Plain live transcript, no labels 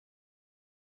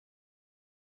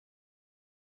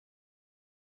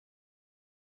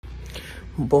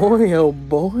Boy, oh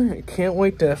boy, I can't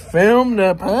wait to film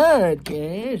the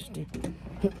podcast.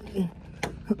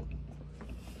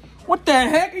 What the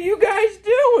heck are you guys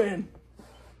doing?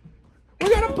 We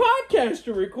got a podcast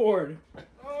to record.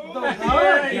 The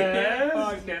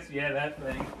podcast? Yeah, that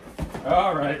thing.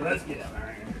 All right, let's get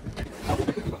out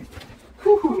of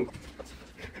here.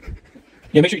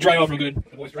 Yeah, make sure you dry off real good.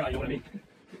 The boys dry, you know what I mean?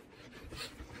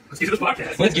 Let's get to this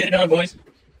podcast. Let's get it done, boys.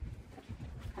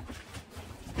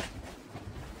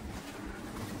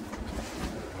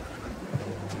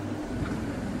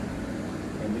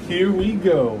 And here we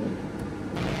go.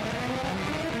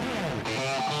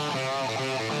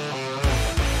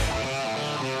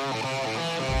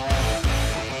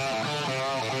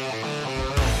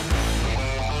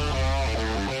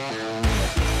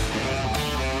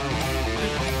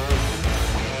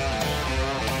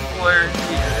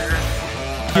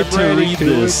 Get to read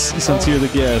this since you're the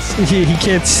guest. He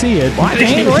can't see it. Why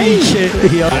can't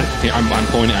I'm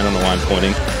pointing. I don't know why I'm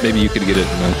pointing. Maybe you could get it.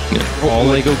 All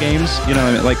Lego games, you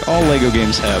know, like all Lego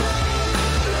games have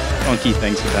funky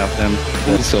things about them.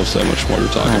 We still have so much more to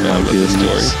talk about with this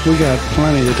story. We got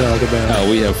plenty to talk about. Oh,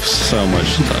 we have so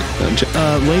much to talk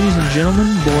about. Ladies and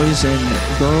gentlemen, boys and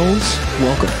girls,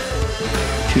 welcome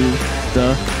to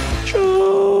the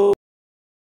show.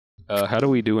 How do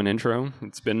we do an intro?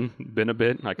 It's been a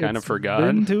bit. I kind of forgot. It's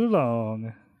been too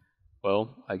long. Well,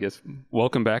 I guess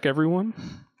welcome back, everyone.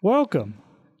 Welcome.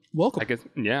 I guess,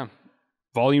 yeah.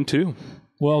 Volume 2.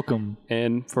 Welcome.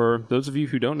 And for those of you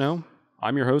who don't know,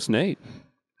 I'm your host, Nate.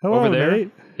 Hello, Over there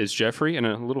Nate. is Jeffrey, and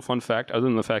a little fun fact, other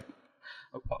than the fact,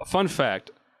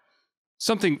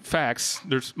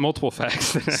 there's multiple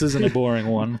facts. This isn't a boring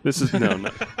one. This is, no.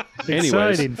 Anyways,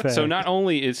 Exciting fact. so not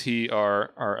only is he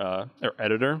our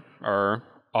editor, our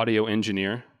audio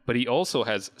engineer, but he also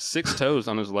has 6 toes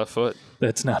on his left foot.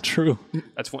 That's not true.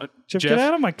 That's what. Jeff, get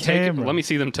out of my take it. camera. Let me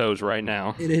see them toes right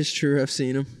now. It is true, I've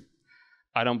seen him.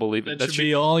 I don't believe it. That should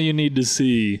be all you need to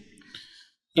see.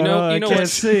 You know I can't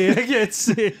see. I can't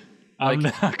see. I'm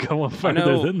Like, not going I further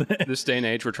know than that. this day and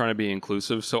age we're trying to be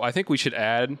inclusive, so I think we should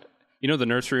add, you know, the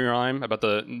nursery rhyme about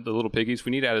the little piggies.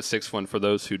 We need to add a 6th one for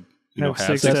those who have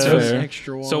 6 6 toes. toes.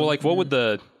 Extra one. So, like, what would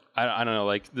the I don't know,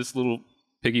 like this little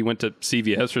piggy went to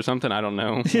CVS or something? I don't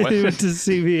know. He went to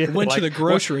CVS. Went to like, the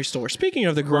grocery store. Speaking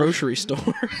of the grocery store.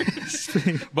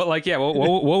 But like, yeah,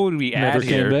 what would we add Never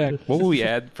came here? back. What would we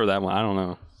add for that one? I don't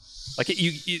know. Like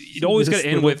you'd always got This to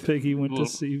end little with piggy went to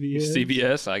CVS.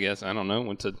 CVS, I guess. I don't know.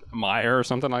 Went to Meyer or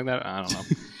something like that. I don't know.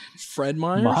 Fred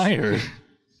Myers? Meyer.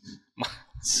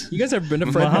 You guys ever been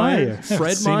to Fred Meyer. Myers?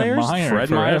 Fred I've seen a Myers? Meyer Fred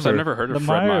Myers? forever. I've never heard of The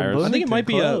Fred Meyer Myers. I think it might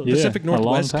be a Bloomington Pacific closed.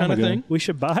 Northwest long kind of time thing. ago. We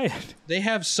should buy it. They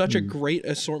have such a great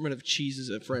assortment of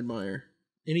cheeses at Fred Meyer.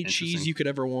 Any cheese you could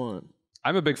ever want.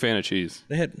 I'm a big fan of cheese.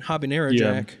 They had habanero Yeah.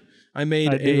 jack. I made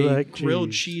I do a like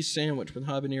grilled cheese. cheese sandwich with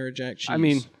habanero jack cheese. I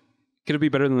mean, could it be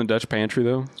better than the Dutch Pantry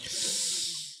though?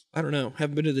 I don't know.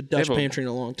 Haven't been to the Dutch have a- pantry in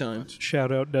a long time. Shout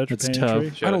out Dutch That's Pantry.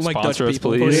 tough. I don't like Dutch Sponsor us,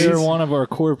 people. please. They're one of our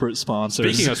corporate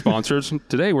sponsors. Speaking of sponsors,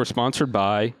 today we're sponsored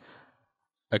by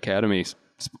Academy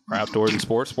Outdoors and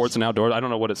Sports and Outdoors. I don't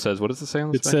know what it says. What does it say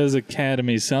on the it says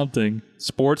Academy something.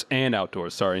 Sports and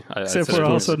Outdoors. Sorry. I Except said we're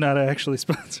sports. also not actually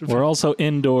sponsored. We're also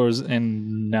indoors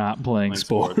and not playing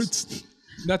sports.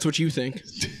 That's what you think.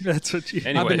 That's what you.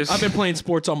 Anyways, I've been playing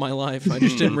sports all my life. I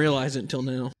just didn't realize it until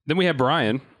now. then we have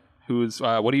Brian, who's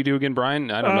what do you do again,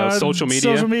 Brian? I don't know. Social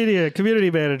media.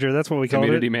 Community manager. That's what we call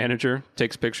Community it. manager,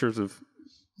 takes pictures of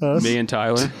Us. me and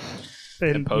Tyler.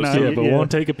 And post not- it. Yeah, but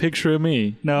won't take a picture of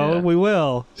me. No, Yeah. we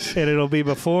will, and it'll be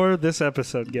before this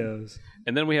episode goes.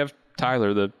 And then we have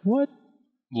Tyler, the What?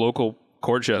 local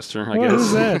court jester, I What guess.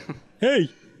 is that? Hey,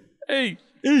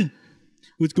 Hey.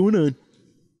 what's going on?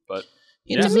 But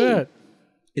What is that?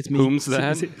 It's me. whom's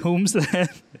that? Whom's that?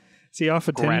 Is he off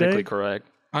a 10 Grammatically day? correct.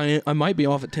 I might be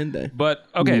off at 10 day. But,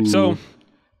 okay, so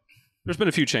there's been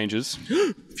a few changes,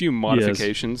 a few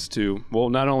modifications to, well,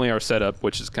 not only our setup,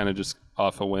 which is kind of just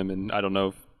off a whim, and I don't know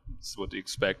if it's what to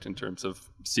expect in terms of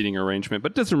seating arrangement,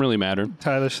 but it doesn't really matter.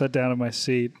 Tyler sat down in my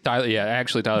seat. Tyler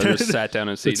just sat down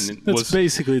in a seat and That's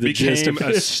basically the gist became of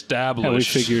it. established. How we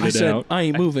figured I it said, out. I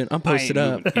ain't moving. I'm posted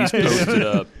up. He's posted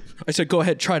up. I said, go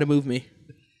ahead, try to move me.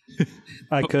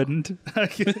 I couldn't.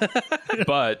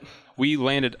 But we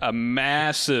landed a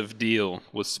massive deal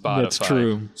with Spotify. That's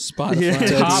true. Spotify. Yeah.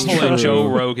 That's Topple and true. Joe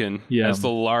Rogan Yeah. as the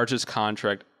largest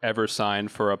contract ever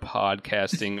signed for a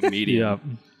podcasting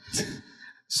medium. Yeah.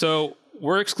 So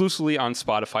we're exclusively on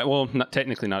Spotify. Well,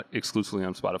 technically not exclusively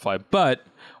on Spotify, but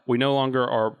we no longer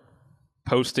are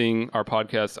posting our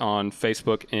podcast on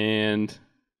Facebook and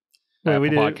Wait, Apple we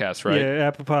did, Podcasts, right? Yeah,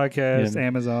 Apple Podcasts, Yeah.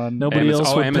 Amazon. Nobody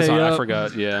else would Amazon. pay I up.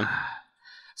 forgot. Yeah.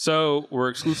 So we're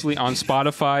exclusively on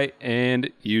Spotify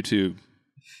and YouTube.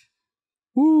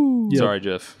 Woo. Sorry,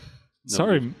 Jeff.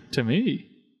 Sorry to me.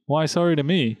 Why sorry to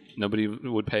me? Nobody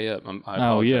would pay up. I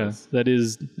Oh, yeah.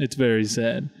 apologize. It's very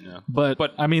sad. Yeah. But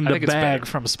I mean, I the think it's bag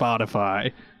better. from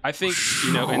Spotify. I think,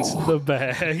 in The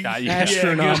bag.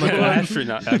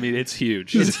 Astronomical. I mean, it's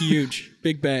huge. It's huge.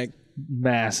 Big bag.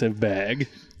 Massive bag.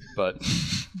 But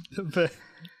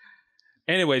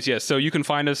anyways, yes. So you can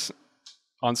find us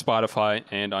on Spotify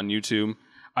and on YouTube.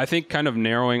 I think kind of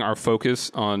narrowing our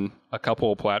focus on a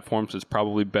couple of platforms is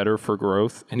probably better for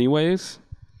growth anyways.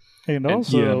 And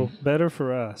also better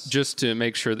for us. Just to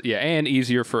make sure that, and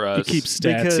easier for us. It keeps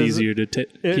stats Because easier to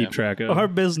keep track of. Our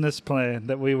business plan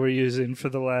that we were using for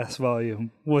the last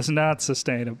volume was not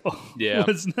sustainable. Yeah.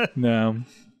 No.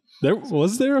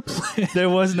 Was there a plan? There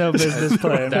was no business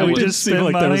plan. That We would just seem spent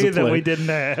like there was money a that plan. we didn't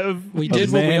have. We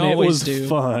did what we Man, always it was do.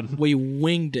 fun. We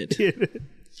winged it.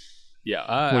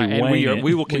 Yeah. We wing it.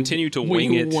 We will continue to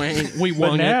wing it. We But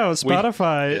won now it.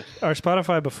 Spotify, our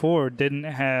Spotify before didn't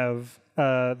have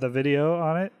the video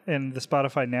on it, and the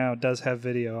Spotify now does have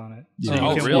video on it. So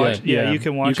Oh, you can really? watch, you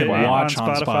can watch it watch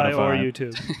on Spotify or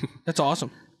YouTube. That's awesome.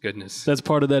 Goodness. That's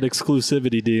part of that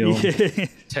exclusivity deal.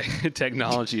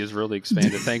 Technology has really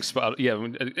expanded. Thanks,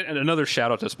 and another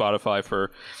shout out to Spotify for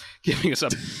giving us a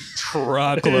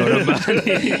truckload of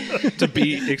money to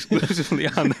be exclusively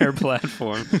on their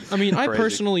platform. I mean, I Crazy.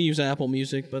 personally use Apple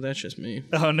Music, but that's just me.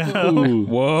 Oh no! Ooh.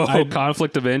 Whoa,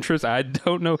 conflict of interest. I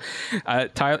don't know.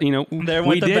 Tyler, There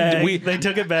went the bag. They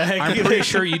took it back. I'm pretty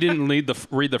sure you didn't read the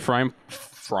fine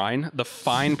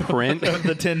print of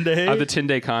the 10-day. of the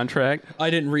 10-day contract. I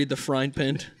didn't read the frying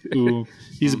pan. Ooh.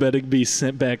 He's better be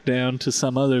sent back down to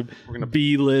some other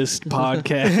B-list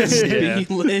podcast.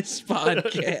 B-list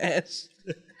podcast.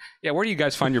 Yeah, where do you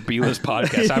guys find your B-list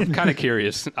podcast? I'm kind of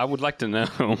curious. I would like to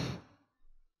know.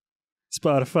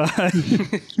 Spotify.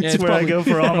 Yeah, That's where I go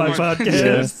for all my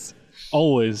podcasts.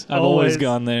 Always. I've always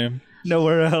gone there.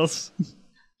 Nowhere else.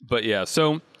 But yeah,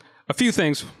 so a few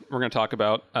things we're going to talk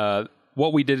about.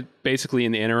 What we did basically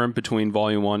in the interim between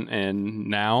Volume 1 and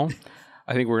now.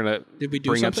 I think we're going to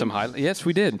bring up some highlights. Yes,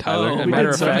 we did, Tyler. Oh, As a we matter did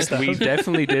of some fact, stuff. we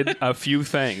definitely did a few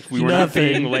things. We were Nothing.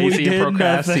 not being lazy We and did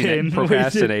nothing.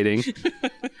 procrastinating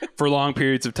for long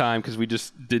periods of time because we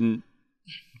just didn't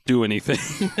do anything.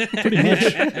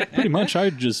 Pretty much,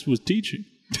 I just was teaching.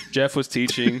 Jeff was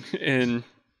teaching, and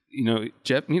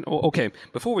Jeff. Okay,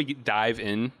 before we dive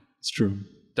into It's true.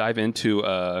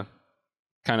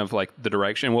 kind of like the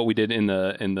direction, what we did in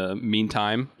the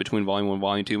meantime between Volume 1 and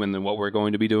Volume 2, and then what we're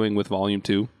going to be doing with Volume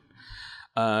 2.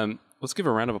 Let's give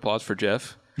a round of applause for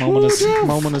Jeff.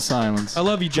 Moment of silence. I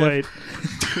love you, Jeff. Wait.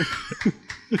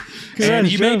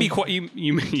 And you may be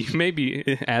you may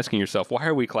be asking yourself, why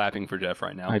are we clapping for Jeff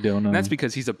right now? I don't know. And that's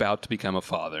because he's about to become a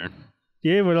father.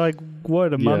 Yeah, we're like,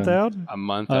 what, a month out? A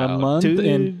month A out. month Two-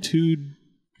 and 2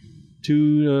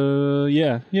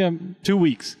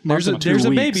 weeks. There's a Month and 2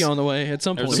 weeks. baby on the way at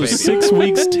some point. There's a So baby. 6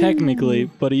 weeks technically,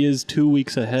 but he is 2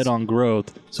 weeks ahead on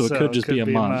growth, so it So could just it be a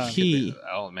could be a month. month. He.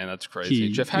 Oh man, that's crazy.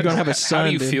 He- Jeff, how You're gonna have a how son,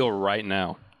 do you dude. feel right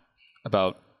now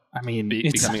about? I mean, Be-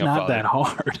 it's becoming a not father. that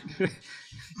hard.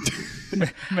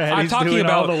 Maddie's I'm talking doing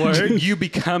about all the work. you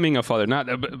becoming a father, not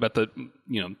about the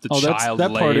the Oh, child that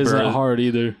labor. part isn't hard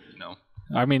either. No.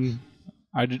 I mean,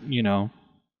 I just Letting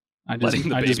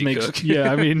the baby make cook.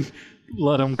 yeah. I mean,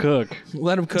 let him cook.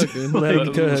 Let him cook, dude. Let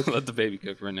him cook. Let the baby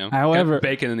cook right now. However- Got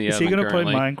bacon in the Is oven he going to play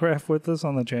currently. Minecraft with us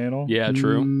on the channel? Yeah,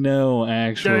 true. No,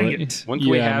 actually. Dang it. When can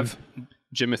we Yeah. have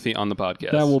Jimothy on the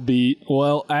podcast? That will be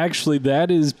actually that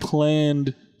is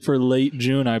planned for late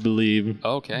June, I believe.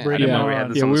 Okay, I Bring didn't him know we on. had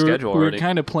this Yeah, on the we schedule were already.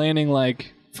 kind of planning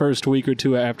like first week or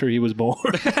two after he was born.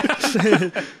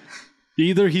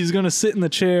 Either he's going to sit in the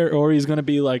chair or he's going to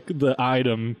be like the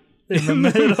item In the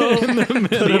middle.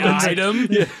 the item.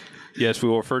 Yes, we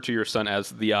will refer to your son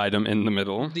as the item in the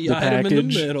middle. The The item in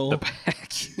package. the middle.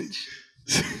 Package.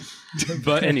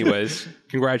 But anyways,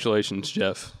 congratulations,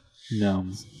 Jeff. No.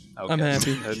 Okay. I'm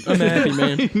happy. I'm happy,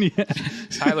 man.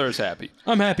 Tyler is happy.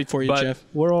 I'm happy for you, But- Jeff.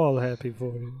 We're all happy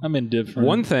for you. I'm indifferent.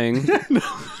 One thing,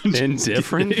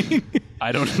 indifferent.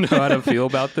 I don't know how to feel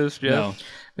about this, Jeff. No.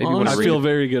 Maybe Honestly, when I read feel it.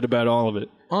 very good about all of it.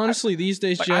 Honestly, these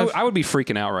days, Like, Jeff, I would be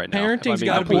freaking out right now. if I'm Parenting's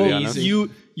being gotta be completely easy.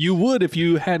 honest. You would if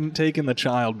you hadn't taken the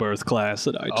childbirth class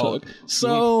that I Oh. took.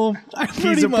 So I He's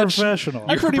pretty a much professional.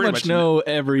 I pretty pretty much much know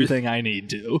everything I need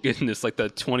to. Goodness, like the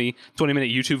 20-minute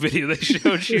YouTube video they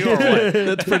showed you, or what?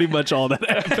 That's pretty much all that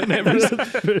happened ever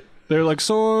since. They're like,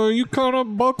 so you kind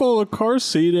of buckle the car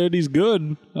seat and he's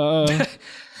good. So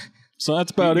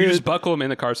that's about You it. just buckle him in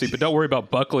the car seat, but don't worry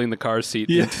about buckling the car seat.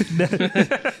 Yeah.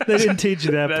 They didn't teach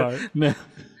you that part. No.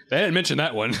 They didn't mention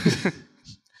that one.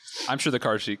 I'm sure the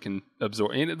car seat can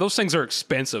absorb. And those things are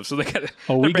expensive, so they got.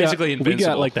 Oh, they're basically we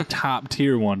invincible. got like the top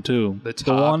tier one too. The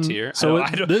top tier. So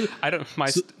I don't. My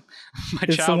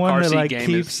It's child the one car that seat like game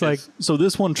keeps is like So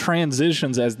this one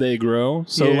transitions as they grow.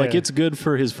 So Yeah. like it's good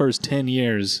for his first 10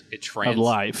 years it of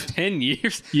life. 10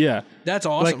 years. Yeah. That's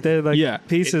awesome. like they're like Yeah.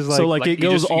 pieces So like like it you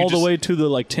goes just- all you the just- way to the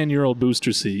like 10-year-old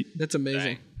booster seat. That's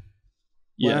amazing.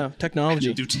 Yeah. Wow,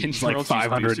 technology. Do 10 like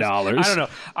 $500. I don't know.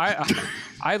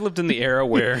 I lived in the era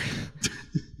where,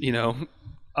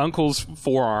 Uncle's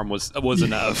forearm was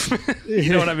enough.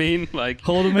 You know what I mean? Like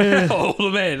hold them in. hold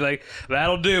him in. Like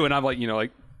that'll do. And I'm like,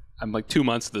 I'm like 2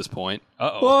 months at this point.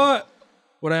 What?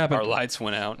 What happened? Our lights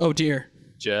went out. Oh dear.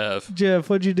 Jeff. Jeff,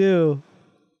 what'd you do?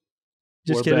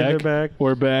 Just We're kidding, back. they're back.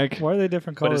 We're back. Why are they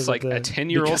different But colors? it's like up a there?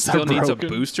 10-year-old Because still they're needs a broken.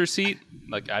 booster seat.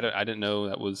 Like I didn't know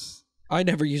that was. I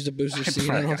never used a booster seat.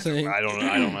 I don't think. I don't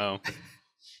know.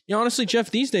 Honestly, Jeff,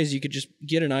 these days you could just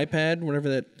get an iPad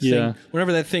Yeah.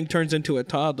 whenever that thing turns into a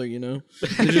toddler, You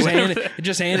just hand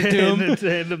it to them.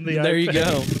 Hand them the There you iPad.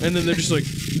 go. And then they're just like,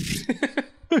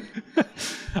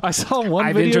 I saw one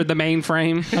I've video. entered the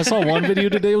mainframe. I saw one video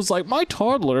today. It was like, my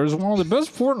toddler is one of the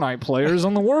best Fortnite players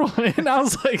in the world. And I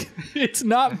was like, it's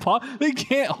not they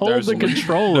can't hold the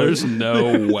controller. There's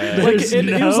no way. Like, There's it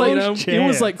was no like chance. it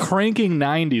was like cranking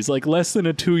 90s, like less than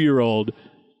a 2-year-old.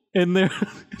 And there,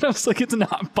 I was like, it's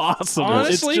not possible.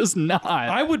 Honestly, it's just not.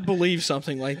 I would believe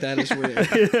something like that is real.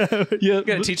 Yeah, You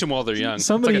gotta teach them while they're young.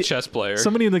 Somebody- it's like a chess player.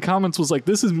 somebody in the comments was like,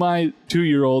 this is my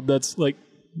 2-year-old that's like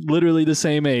literally the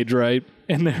same age, right?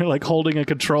 And they're like holding a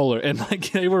controller, and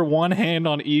like they were one hand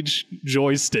on each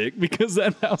joystick because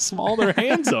that's how small their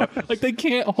hands are. Like they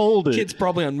can't hold it. Kid's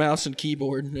probably on mouse and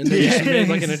keyboard, and they just made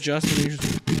like an adjustment.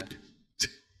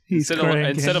 He's Instead of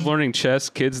cranking. learning chess,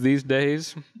 kids these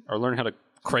days are learning how to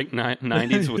crank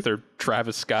 90s with their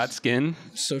Travis Scott skin.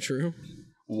 So true.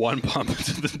 One pump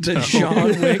into the The dome.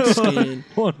 John Wick skin.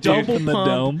 Double in the pump.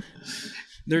 dome.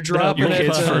 They're dropping Your it.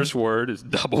 kid's first word is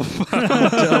double.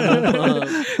 Double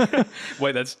pump.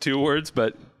 Wait, that's 2 words,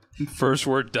 but first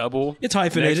word double. It's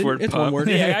hyphenated. Next word It's pump. one word.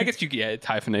 Yeah, I guess it's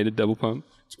hyphenated double pump.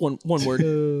 It's one word.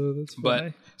 That's But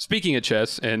funny. speaking of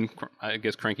chess, and I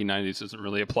guess Cranky 90s doesn't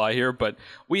really apply here, but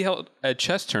we held a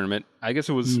chess tournament. I guess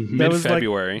it was That was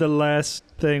mid-February. like the last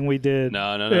thing we did.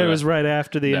 No, It was right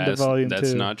after the end of volume 2.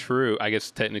 That's not true. I guess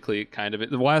technically kind of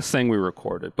the last thing we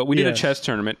recorded. But we did a Yes. chess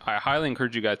tournament. I highly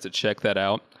encourage you guys to check that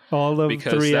out. All of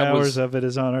because 3 that hours was- of it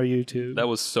is on our YouTube. That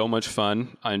was so much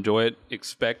fun. I enjoy it.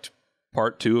 Expect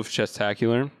part 2 of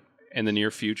Chess-tacular in the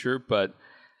near future. But,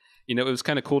 it was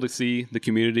kind of cool to see the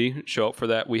community show up for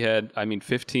that. We had,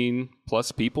 15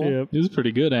 plus people. Yep. It was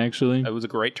pretty good, actually. It was a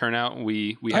great turnout.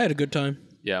 We I had a good time.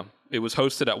 Yeah. It was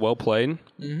hosted at Well Played,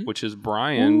 which is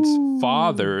Brian's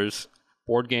father's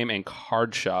board game and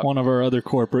card shop. One of our other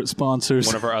corporate sponsors.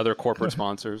 One of our other corporate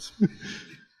sponsors.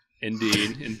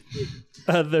 Indeed.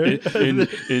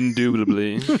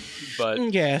 Indubitably.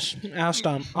 But Yes, our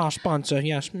sponsor.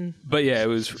 Yes. but yeah, it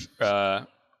was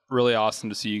really awesome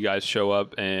to see you guys show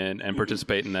up and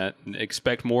participate in that. And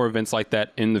expect more events like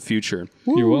that in the future.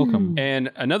 You're welcome. And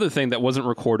another thing that wasn't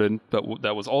recorded, but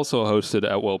that was also hosted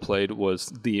at Well Played, was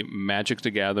the Magic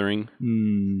the Gathering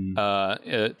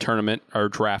tournament or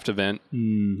draft event.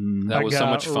 That was so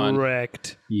much fun.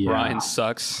 Wrecked. Yeah. Brian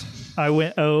sucks. I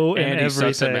went O and And he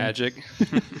sucks at everything. Magic.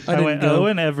 I went go. O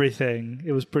and everything.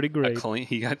 It was pretty great.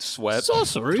 He got swept.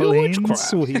 Sorcery, Clean witchcraft.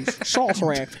 sweet.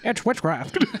 Sorcery. It's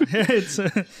witchcraft. It's,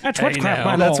 That's Hey, witchcraft. now.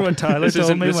 my that's lord. what Tyler This told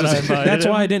isn't- me this when I is- invited That's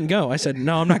him. why I didn't go. I said,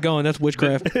 no, I'm not going. That's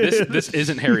witchcraft. This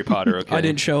isn't Harry Potter, okay? I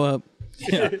didn't show up.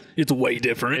 It's way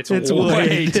different. It's way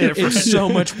way different. It's so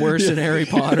much worse than Harry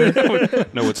Potter.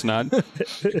 No, it's not.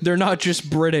 They're not just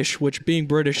British, which being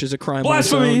British is a crime.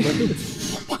 Blasphemy!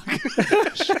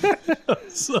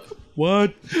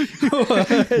 What?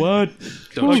 What?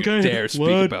 Don't you dare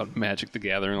speak about Magic the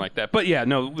Gathering like that. But yeah,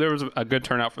 no, there was a good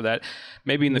turnout for that.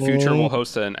 Maybe in the future we'll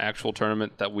host an actual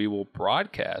tournament that we will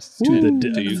broadcast to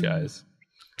you guys.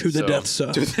 To the death,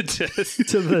 sir. To the death.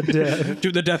 To the death.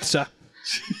 To the death, sir.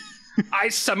 I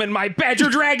summon my Badger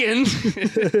Dragon.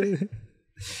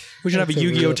 We should have a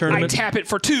Yu-Gi-Oh I tournament. tap it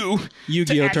for 2.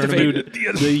 Yu-Gi-Oh tournament.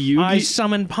 The I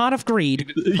summon Pot of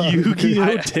Greed.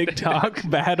 Yu-Gi-Oh TikTok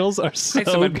battles are I so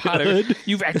summon Pot good. of,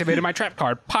 You've activated my trap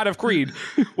card, Pot of Greed,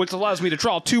 which allows me to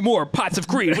draw 2 more Pots of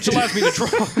Greed, which allows me to draw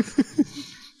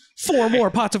 4 more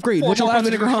Pots of Greed, which more allows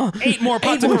me pots to of draw 8 more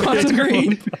Pots more of Pots of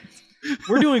Greed. Greed.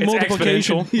 We're doing It's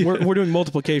multiplication. exponential. We're doing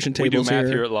multiplication We do tables math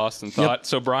here here. at Lost in Thought.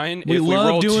 So Brian, We if we love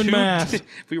roll doing 2, math.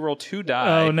 if we roll 2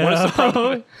 die, Oh no! what is the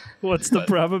probability? What's the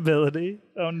probability?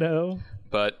 Oh no!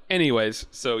 But anyways,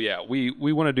 so yeah, we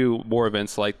want to do more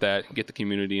events like that, get the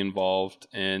community involved,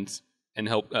 and and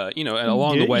help, and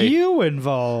along the Get way. you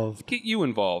involved. Get you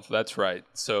involved. That's right.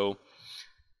 So,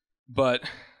 but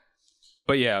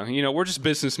yeah, we're just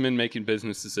businessmen making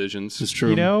business decisions. It's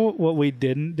true. You know what we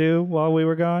didn't do while we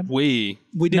were gone? We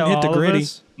didn't hit the all of gritty.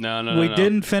 us? no. We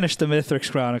didn't finish the Mithrix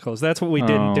Chronicles. That's what we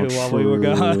didn't do while we were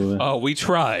true. gone. Oh, we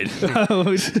tried.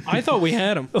 I thought we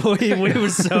had him. we were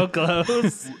so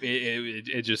close.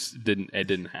 it just didn't. It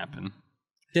didn't happen.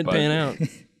 Didn't But- pan out.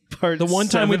 Part The one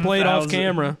time we played off 7,000.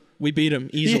 camera, we beat him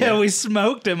easily. Yeah, we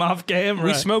smoked him off camera.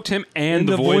 We smoked him and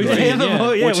the the Void Void Rain, Rain,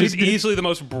 yeah. which we is did. easily the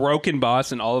most broken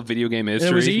boss in all of video game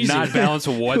history. was easy. Not balanced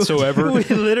whatsoever. We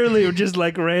literally just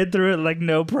ran through it like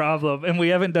no problem, and we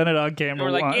haven't done it on camera.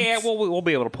 We're like, once. yeah, we'll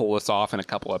be able to pull this off in a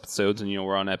couple episodes, and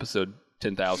we're on episode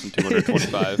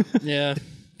 10,225. Yeah,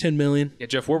 10 million. Yeah,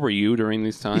 Jeff, where were you during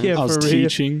these times? Yeah. I was for real.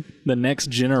 teaching the next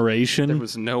generation There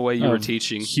was no way you were of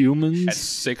teaching humans. at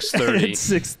 6:30. It's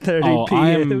 6:30 Oh,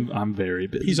 p.m. I'm very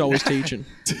busy. He's always teaching.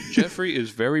 Jeffrey is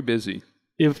very busy.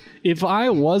 If I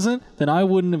wasn't, then I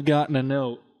wouldn't have gotten a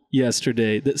note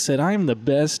yesterday that said I'm the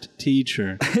best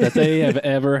teacher that they have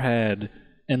ever had,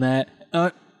 and that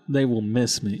they will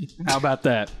miss me. How about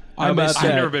that? How about I've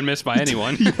that? never been missed by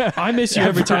anyone. I miss you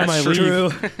every time I leave. True.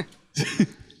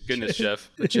 Goodness, Jeff.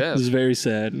 But Jeff. This is very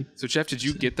sad. So, Jeff, did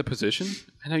you get the position?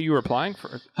 I know you were applying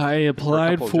for it. I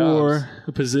applied couple for jobs.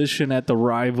 a position at the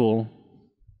Rival.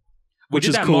 We Which did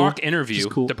is that cool. mock Which interview is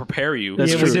cool. to prepare you.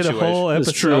 That's Yeah, for we the did a situation. whole That's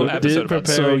episode. true. episode about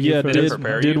that. So yeah, Did it did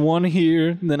prepare did you? one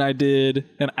here, then I did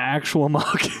an actual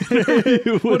mock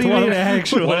interview What do you one mean of-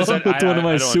 actual? What is that? with one of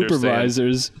my I don't understand.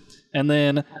 supervisors, and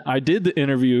then I did the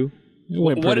interview. It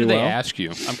went What pretty did they well. ask you?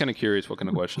 I'm kind of curious what kind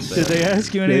of questions they Did they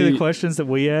ask you any of They- the questions that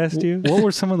we asked you? What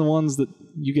were some of the ones that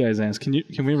you guys asked? Can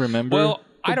we remember? Well,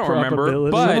 I don't remember,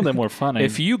 probability. some of but them were funny.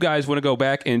 if you guys want to go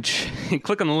back and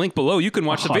click on the link below, you can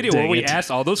watch the Oh, video where dang we it.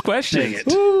 asked all those questions. Dang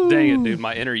it. Dang it, dude.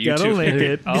 My inner Gotta YouTube. link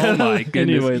it. Oh, my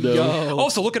goodness. anyway, though,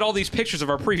 Also, look at all these pictures of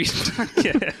our previous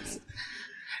podcasts.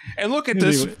 And look at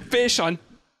this Anyway. fish on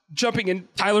jumping in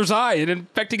Tyler's eye and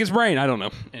infecting his brain. I don't know.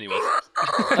 Anyways.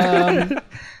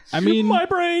 I mean, My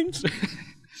brains.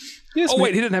 they asked Oh, me-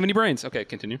 wait. He didn't have any brains. Okay,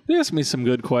 continue. they asked me some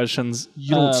good questions.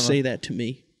 You don't say that to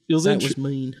me. It was That inter- was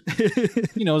mean.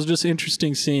 it was just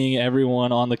interesting seeing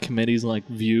everyone on the committee's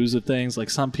views of things. Like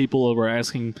some people were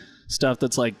asking stuff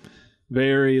that's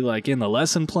very in the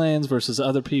lesson plans versus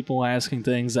other people asking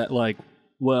things that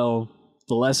well,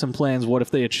 the lesson plans, what if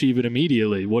they achieve it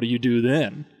immediately? What do you do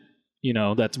then?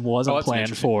 That wasn't that's planned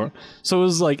interesting. for. So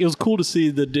it was cool to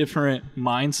see the different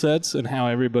mindsets and how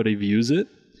everybody views it.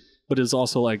 But it's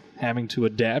also having to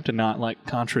adapt and not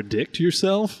contradict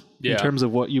yourself Yeah. in terms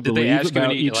of what you Did they believe ask you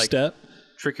about any, each step.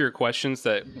 Trickier questions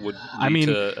that would lead mean,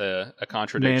 to a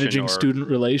contradiction Managing or student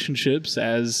relationships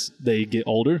as they get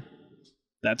older,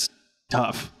 that's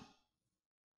tough.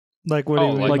 Like what? do you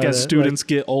Oh, mean like by As that? students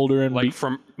get older and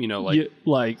from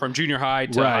from junior high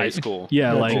to right. high school.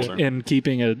 Yeah, Gotcha. and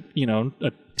keeping a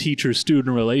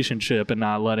teacher-student relationship and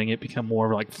not letting it become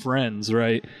more like friends,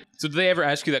 right? So did they ever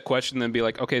ask you that question and then be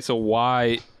like, okay, so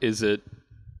why is it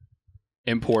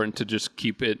important to just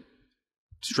keep it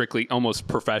strictly almost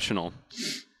professional?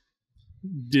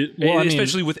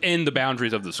 Especially within the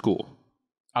boundaries of the school.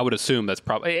 I would assume that's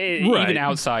probably Right. even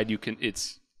outside you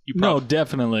no, probably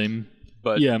definitely.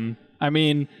 but Yeah, I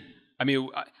mean, I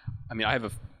have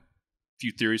a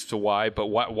few theories to why, but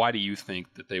why do you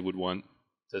think that they would want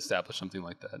to establish something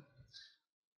like that?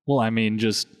 well,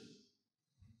 just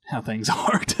how things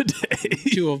are today.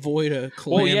 To avoid a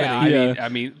Well, calamity. yeah, Yeah. I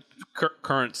mean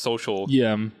current social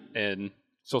Yeah. and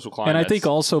social climate. And I think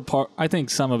also I think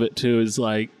some of it too is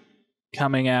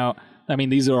coming out. I mean,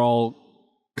 these are all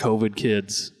COVID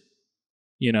kids,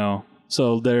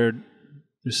 so they're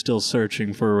still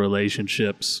searching for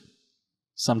relationships.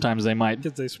 Sometimes they might,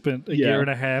 Because they spent a Yeah. year and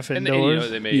a half and indoors.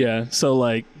 they may yeah.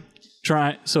 So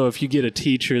so if you get a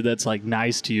teacher that's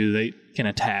nice to you, they can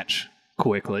attach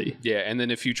quickly. yeah, and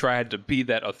then if you tried to be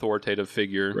that authoritative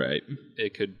figure, Right.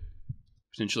 it could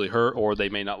potentially hurt, or they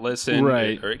may not listen,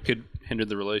 Right. or it could hinder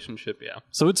the relationship. Yeah,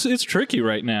 So it's tricky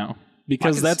right now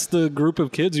because that's the group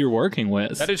of kids you're working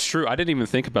with. that is true. I didn't even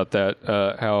think about that.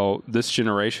 How this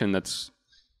generation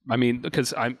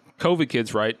because I'm COVID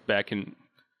kids, right? Back in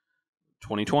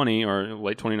 2020 or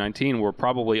late 2019, were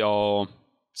probably all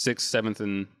 6th, 7th,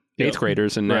 and 8th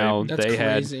graders, and now That's they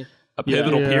crazy. had a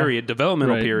pivotal Yeah. period,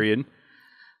 developmental Right. period,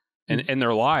 and in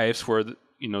their lives where they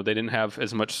didn't have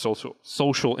as much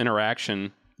social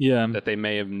interaction Yeah. that they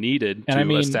may have needed And to I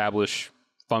mean- establish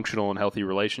functional and healthy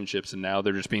relationships, and now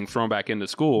they're just being thrown back into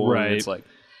school. Right. And it's like,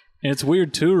 And it's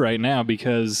weird too right now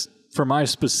because for my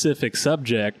specific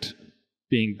subject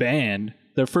being band,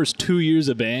 their first 2 years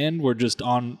of band were just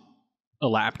on a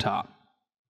laptop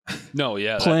No,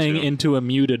 yeah. playing that too. into a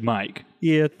muted mic.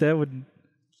 Yeah, that would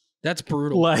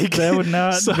brutal. Like that would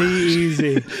not be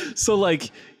easy. So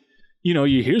like, you know,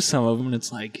 you hear some of them and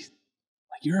it's like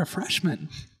you're a freshman.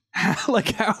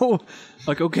 Like how?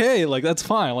 Like okay, like that's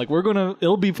fine. Like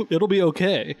it'll be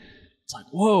okay. It's like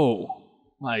whoa,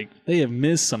 like they have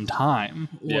missed some time.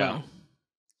 Yeah. Wow.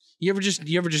 You ever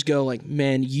just go like,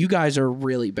 man, you guys are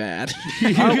really bad.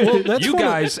 Well, that's You one of-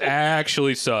 guys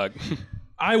actually suck.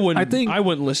 I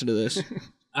wouldn't listen to this.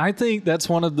 I think that's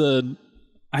one of the.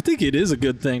 I think it is a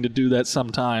good thing to do that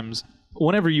sometimes.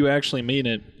 Whenever you actually mean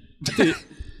it.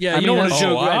 Yeah, I you don't mean, want to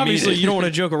joke. I mean Obviously, it. you don't want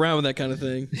to joke around with that kind of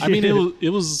thing. I mean, it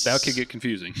was That could get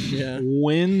confusing. Yeah.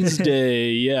 Wednesday.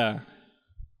 Yeah.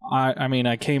 I mean,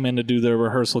 I came in to do the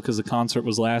rehearsal because the concert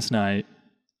was last night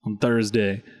on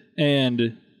Thursday,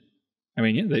 and I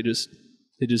mean, yeah, they just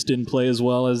didn't play as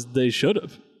well as they should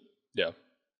have. Yeah.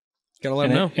 Gotta let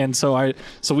them know. And so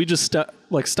we just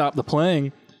stopped the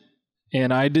playing,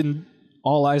 and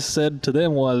all I said to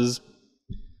them was,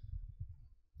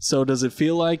 so does it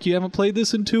feel like you haven't played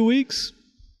this in 2 weeks?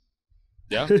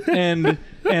 Yeah. And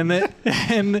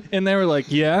they were like,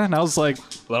 yeah, and I was like,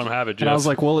 Let them have it, Jeff. and I was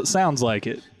like, well, it sounds like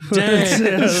it.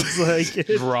 Sounds like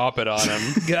it. drop it on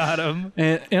him. Got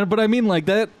him. But I mean,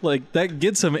 that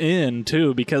gets them in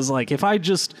too, because like if I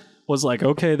just was like,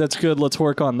 okay, that's good, let's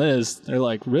work on this, they're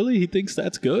like, really, he thinks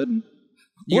that's good?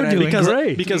 We're doing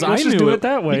great. Because Let's I just knew do it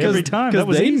that way every time. That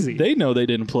was easy. They know they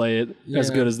didn't play it as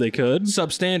Yeah. good as they could.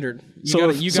 Substandard.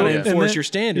 If- You gotta and enforce then- your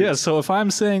standards. Yeah, so if I'm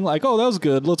saying like, oh, that was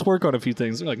good, let's work on a few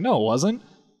things, they're like, no, it wasn't.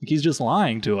 Like, he's just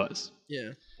lying to us.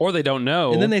 Yeah. Or they don't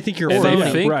know. And then they think you're and phony.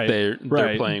 they think Right, they're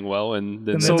right. playing well, and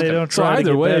then And then they don't try to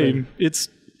either get way, better.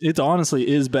 it's honestly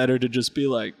is better to just be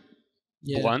like,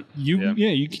 Yeah. blunt.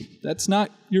 that's not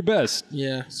your best.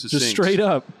 Yeah. Succinct. Just straight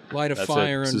up. Light a That's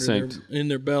fire it. under Succinct. in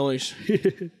their bellies.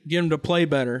 Get them to play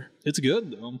better. It's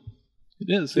good though.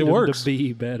 It is. Get It him works. to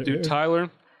be better. Dude, Tyler,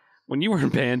 when you were in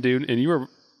band, dude, and you were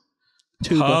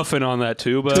Tuba. puffing on that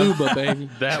tuba, Tuba, baby.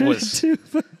 that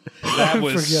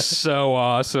was so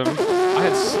awesome.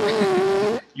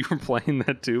 You were playing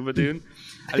that tuba, dude.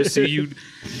 I just see you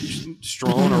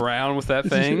strolling around with that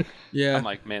thing. Yeah. I'm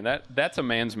like, man, that's a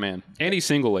man's man. And he's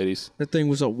single, ladies. That thing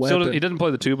was a So weapon. he doesn't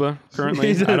play the tuba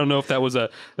currently. I don't know if that was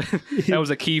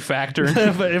a key factor.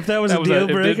 But if that was That a was deal if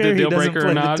the breaker, deal he doesn't breaker or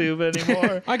play not. the tuba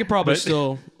anymore. I could probably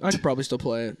still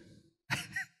play it.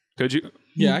 Could you?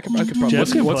 Yeah, I could probably.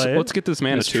 Jeff can play it. Let's get this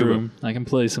man That's a tuba. true. I can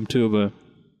play some tuba.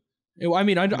 I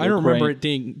mean, I don't remember Right.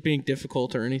 it being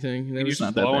difficult or anything. There You was, just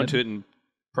not that blow bad. into it and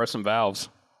press some valves.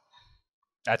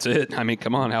 That's it. I mean,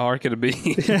 come on, how hard could it be?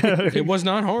 it was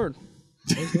not hard.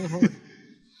 It was not hard.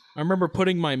 I remember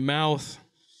putting my mouth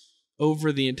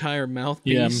over the entire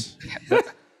mouthpiece.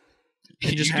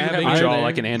 You just do have have it a jaw there.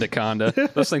 like an anaconda.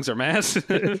 Those things are massive.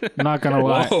 I'm not gonna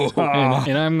lie. Whoa.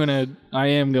 And I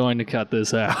am going to cut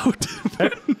this out.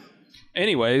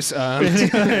 Anyways,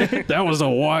 That was a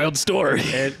wild story.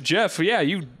 and Jeff, yeah,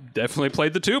 you definitely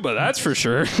played the tuba. That's for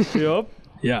sure. Yep.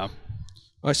 Yeah.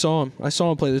 I saw him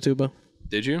play the tuba.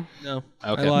 Did you? No,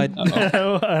 Okay. I lied.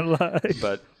 I lied.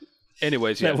 But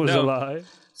anyways, yeah. That was no. a lie.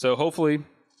 So hopefully,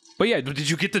 but yeah, did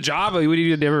you get the job? Or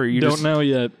you never. You Don't just, know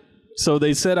yet. So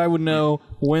they said I would know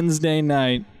Wednesday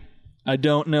night. I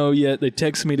don't know yet. They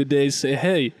texted me today, say,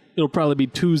 hey, it'll probably be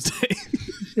Tuesday.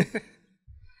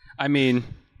 I mean,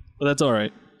 But that's all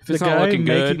right. if it's not looking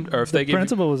good, or if they the give you,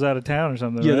 principal was out of town or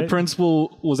something. Yeah, right? the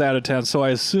principal was out of town, so I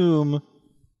assume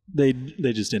they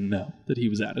just didn't know that he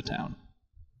was out of town.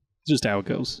 It's just how it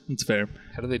goes. It's fair.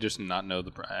 how do they just not know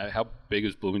how big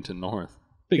is Bloomington North?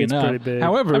 Big It's enough. pretty big.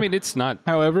 However, I mean, it's not.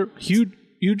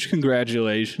 huge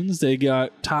congratulations. They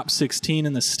got top 16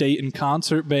 in the state and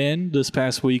concert band this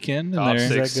past weekend. Top and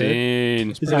they're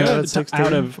 16. Is it out of 16?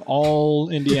 out of all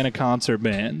Indiana concert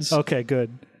bands. Okay,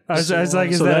 good. I was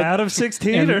like, is so that that- out of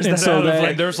 16 and- or is and that so out that- of And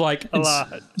like there's like a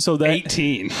lot? So that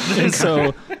 18. and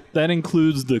so that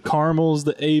includes the Carmels,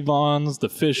 the Avons, the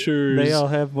Fishers. They all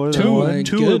have more than Oh one. my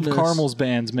Two of goodness. Carmel's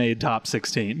bands made top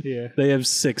 16. Yeah. They have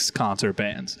 6 concert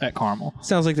bands at Carmel.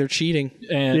 Sounds like they're cheating.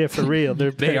 And Yeah, for real.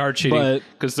 They are cheating But-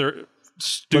 because they're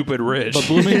stupid rich. But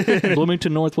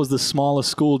Bloomington North was the smallest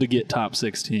school to get top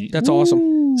 16. That's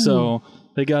awesome. So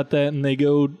they got that, and they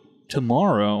go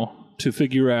tomorrow to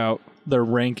figure out their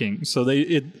ranking. So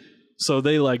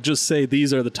they like just say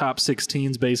these are the top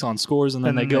 16s based on scores, and then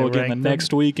And they then go they again the rank them?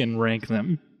 next week and rank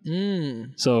them.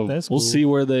 So That's we'll cool. see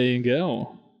where they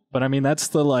go. But I mean, that's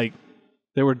the like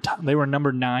they were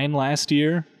number 9 last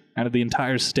year out of the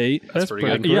entire state. That's pretty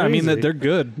good. Yeah, I mean crazy. they're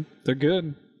good. They're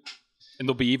good. and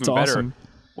they'll be even It's better awesome.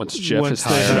 once Jeff Once is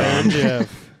they hired on. hired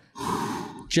Jeff.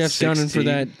 Jeff's gunning for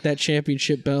that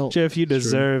championship belt. Jeff, you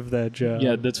deserve that job.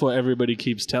 Yeah, that's what everybody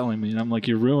keeps telling me, and I'm like,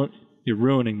 you're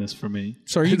ruining this for me.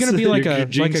 So are you going to be like You're a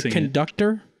jinxing it.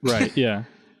 conductor? Right? Yeah.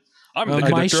 I'm A the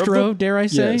conductor of maestro, dare I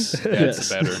say? Yes. That's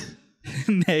better.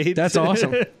 Nate. That's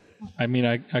awesome. I mean,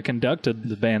 I conducted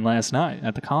the band last night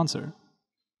at the concert.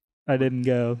 I didn't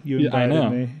go. You Yeah, I invited know.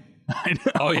 me.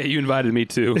 Oh yeah, you invited me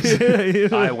too. I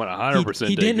 100%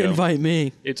 He didn't go. invite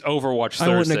me. It's Overwatch Thursday.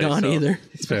 I wouldn't have gone so either.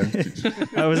 It's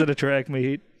fair. I was at a track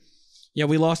meet. Yeah,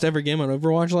 we lost every game on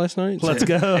Overwatch last night. Let's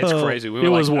go. It's crazy. We were It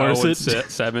like was worth it.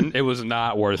 7. It was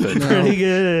not worth it. Pretty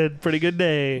good. Pretty good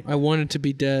day. I wanted to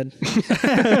be dead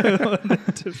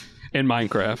In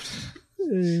Minecraft.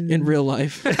 in real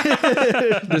life.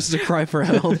 This is a cry for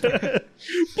help.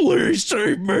 Please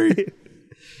save me.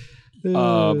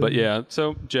 But yeah,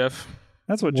 so Jeff,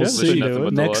 That's what We'll Jeff's see. nothing doing.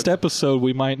 but Next luck. episode,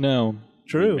 we might know. you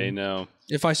True. may know.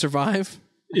 If I survive,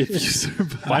 If you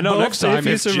survive. I know Both next time if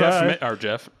if you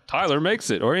survive. Tyler makes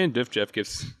it, or if Jeff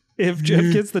gets. If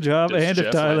Jeff gets the job Does and if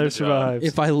Jeff land Tyler the job? survives.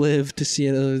 if I live to see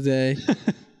another day.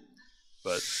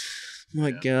 But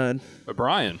My God.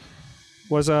 Brian,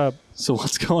 What's up? So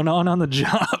what's going on the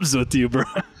jobs with you, bro?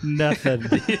 Nothing.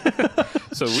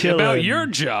 so Chillin'. about your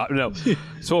job, no.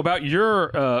 So about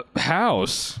your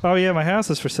house. Oh, yeah, my house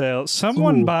is for sale.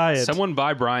 Someone buy it. Someone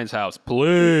buy Brian's house,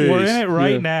 please. We're in it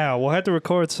right Yeah. now. We'll have to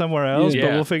record somewhere else, Yeah.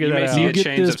 but we'll figure You may that see out. it. You get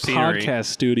change this of scenery. podcast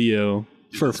studio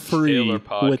for free killer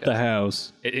podcast. with the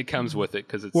house. It comes with it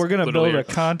because it's. We're going to build literally a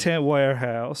content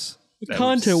warehouse. that would be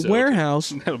Content so warehouse.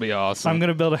 cool. That'll be awesome. I'm going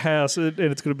to build a house, and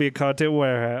it's going to be a content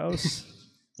warehouse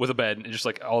with a bed, just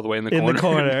like all the way in the in corner. the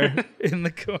corner. In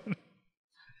the corner.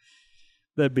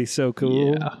 That'd be so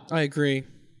cool. Yeah. I agree.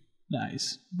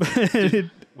 Nice.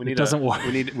 we need doesn't work.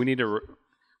 We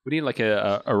need like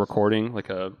a recording, like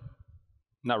a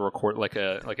not record, like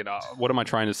an what am I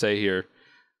trying to say here?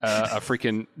 A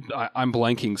freaking I'm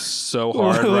blanking so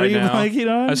hard What right are you now. blanking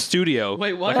on? A studio.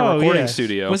 Wait, what? Like a Oh, recording yeah.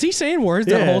 studio. Was he saying words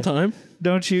that Yeah. whole time?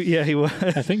 Don't you? Yeah, he was.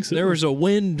 I think so. There was a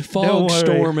wind Don't fog worry.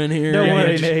 storm in here. Don't Yeah,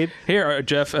 worry, just- Nate. Here,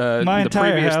 Jeff, My the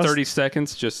entire previous house- 30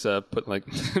 seconds, just put like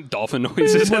dolphin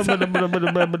noises. Wait,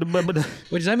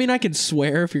 does that mean I can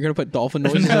swear if you're going to put dolphin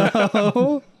noises in? I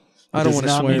don't does want to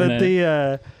not swear. mean But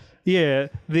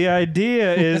the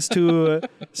idea is to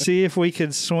see if we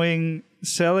could swing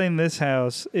selling this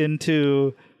house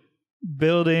into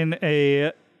building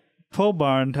a pole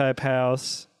barn type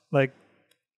house, like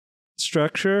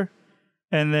structure,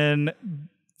 and then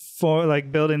for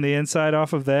like building the inside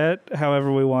off of that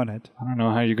however we want it. I don't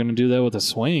know how you're going to do that with a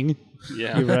swing.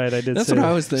 Yeah. You're right, I did That's say what that.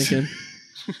 I was thinking.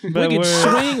 But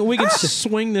We could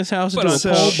swing this house into a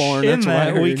so pole barn. in That's what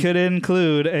I that, we heard. could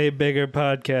include a bigger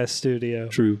podcast studio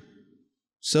True.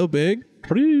 So big.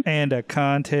 Pretty. and a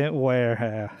content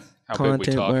warehouse. How big we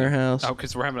Content talking? warehouse. Oh,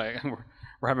 because we're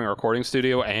having a recording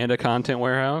studio and a content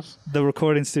warehouse. The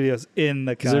recording studio's in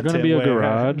the Is there content going to be a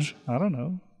warehouse. garage? I don't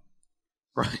know.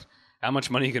 Right. How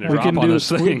much money are you going to We drop can on do this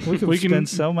a thing? We can spend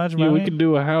so much Yeah, money. we can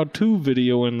do a how-to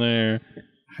video in there.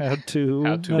 How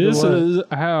to This what? is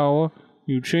how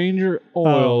you change your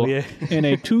oil Oh, yeah. in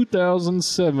a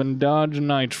 2007 Dodge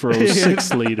Nitro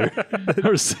 6-liter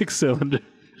or 6-cylinder.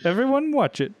 Everyone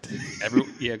watch it.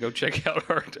 Go check out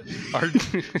our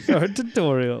Our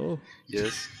tutorial.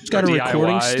 yes. It's got a our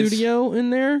recording DIYs. studio in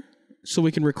there, so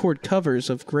we can record covers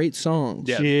of great songs.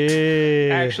 Yeah.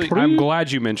 Yeah. Actually, I'm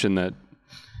glad you mentioned that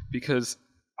because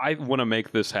I want to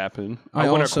make this happen. I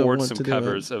want to also record want some to do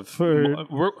covers of.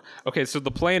 For- Okay, so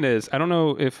the plan is I don't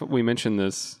know if we mentioned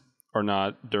this or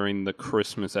not during the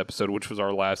Christmas episode, which was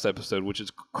our last episode, which is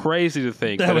crazy to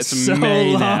think that was it's so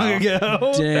May long now.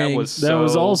 ago. Dang. That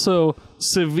was also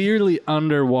severely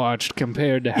underwatched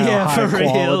compared to how Yeah, high for real.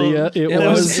 quality it That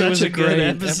was. was such a good great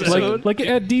episode. Like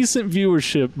a decent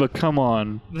viewership, but come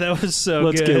on. That was so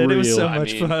Let's good. get It was real. so I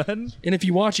much mean- fun. And if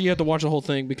you watch it, you have to watch the whole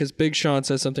thing because Big Sean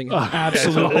says something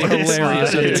absolutely It's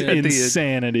hilarious. at it's the end.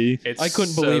 insanity. It's I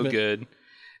couldn't so believe it. good.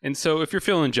 And so, if you're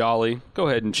feeling jolly, go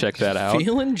ahead and check that out.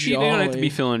 Feeling You don't have to jolly. be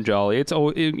feeling jolly. It's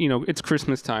it's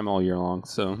Christmas time all year long.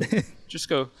 So just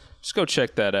go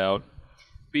check that out.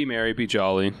 Be merry, be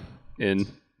jolly, and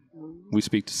we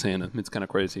speak to Santa. It's kind of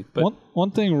crazy, but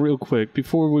One thing real quick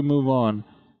before we move on.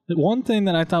 The one thing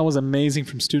that I thought was amazing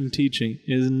from student teaching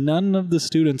is none of the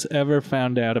students ever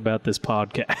found out about this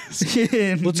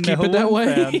podcast. Let's keep it that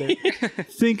way.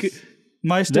 Think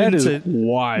My that students is at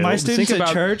wild. my students Think at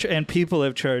about- church and people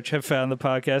at church have found the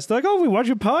podcast. They're like, "Oh, we watch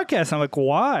your podcast." I'm like,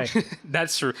 "Why?"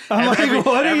 that's true. I'm like,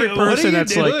 "What are every you- what are person you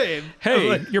that's like, doing?"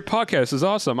 "Hey, I'm like- your podcast is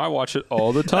awesome. I watch it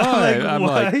all the time." I'm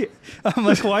like, "Why?" I'm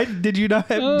like, "Why did you not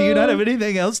have? Do you not have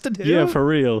anything else to do?" yeah, for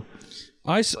real.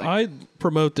 I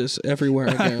promote this everywhere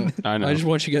I go. I know. I just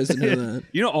want you guys to know that.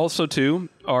 You know, also too,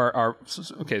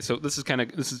 okay. So this is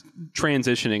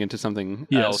transitioning into something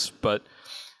else, but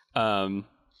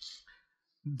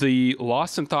the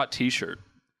Lost in Thought T-shirt.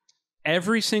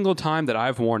 Every single time that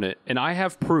I've worn it, and I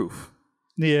have proof.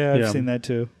 Yeah, I've seen that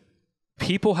too.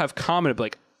 People have commented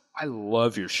like, "I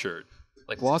love your shirt."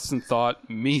 Like Lost in Thought,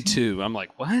 me too. I'm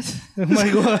like, what? I'm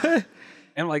like, what?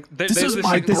 And like, This is the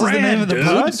name of the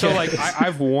podcast. So like,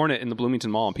 I've worn it in the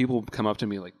Bloomington Mall, and people come up to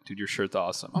me like, "Dude, your shirt's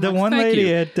awesome." I'm The like, one "Thank lady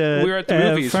you." at the, we were at the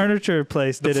movies. furniture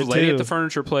place did The it lady too. at the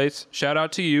furniture place. Shout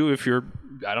out to you if you're.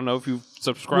 I don't know if you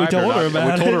subscribed. We told or not. her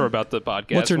about We told it. her about the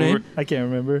podcast. What's her name? I can't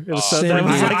remember. It was Same that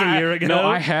was here. like a year ago. No,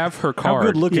 I have her card.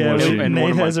 good looking Yeah, was she? And Nate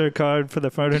one of has my- her card for the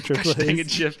furniture place. Dang it,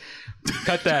 Jeff.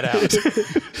 Cut that out.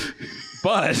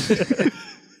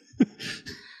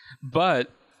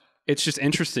 But it's just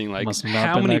interesting, like Must have not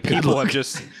how been many that good people have look.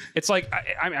 just. It's like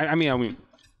I mean.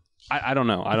 I don't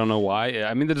know. I don't know why.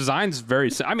 I mean, the design's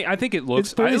very. I mean, I think it looks.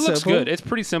 It's pretty It looks simple. good. It's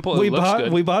pretty simple. We It looks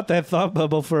good. bought that thought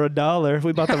bubble for $1.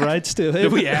 We bought the rights to it.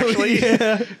 Did we actually?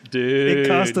 Yeah. Dude, It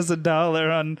cost us $1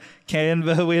 on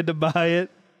Canva. We had to buy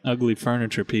it. Ugly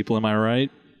furniture people, am I right?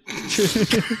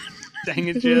 Dang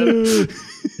it,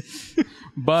 Jeff.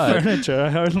 But Furniture. I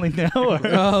hardly know her.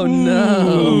 Oh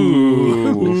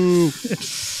no!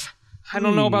 I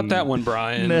don't know about that one,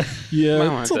 Brian. Nah. Yeah,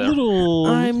 Well, it's a right there. little.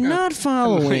 I'm not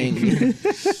following.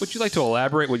 Would you like to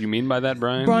elaborate what you mean by that,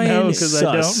 Brian? Brian, No, because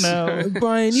I don't sus. know.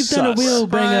 Brian, you've done a real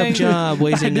bang-up job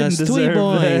raising didn't us three deserve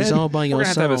boys that. all by We're gonna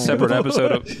have to have a yourself. separate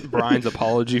episode of Brian's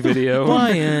apology video.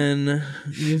 Brian,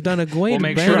 you've done a great We'll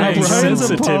make sure bang-up to- job. Brian's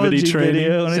Sensitivity apology training.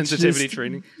 video, and it's Sensitivity just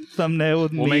training. thumbnail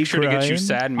with We'll me make sure to get you crying.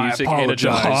 sad music and a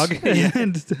apologize. dog.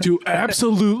 And to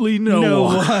absolutely no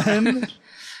one. one.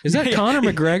 Is that Conor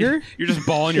McGregor? You're just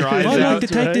bawling your eyes I'd like out. to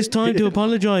take this time to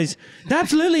apologize.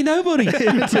 Absolutely nobody.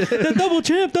 The double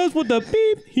champ does what the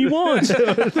beep he wants.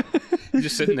 He's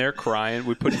just sitting there crying.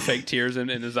 We put fake tears in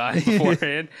his eyes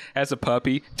beforehand. As a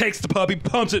puppy, takes the puppy,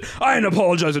 pumps it. I ain't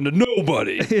apologizing to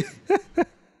nobody.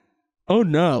 Oh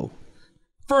no.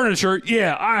 Furniture,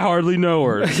 yeah, I hardly know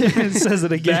her. It says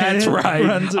it again. That's right.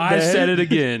 Runs it I back. said it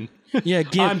again. Yeah,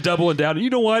 I'm doubling down. And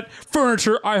you know what?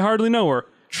 Furniture, I hardly know her.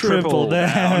 Triple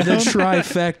down. the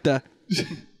trifecta.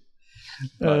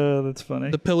 Oh, that's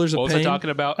funny. The pillars What of was pain. I talking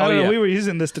about? I Oh, don't know, yeah. we were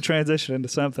using this to transition into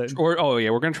something. We're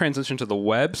going to transition to the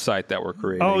website that we're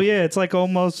creating. Oh, yeah, it's like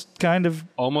almost kind of.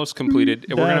 Almost completed.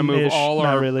 We're going to move Done-ish. all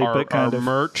Not our, really, our, but kind our of.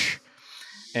 merch,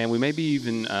 and we may be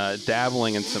even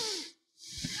dabbling in some.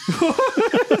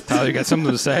 Tyler, you got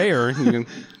something to say, or you can...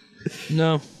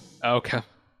 No. Okay.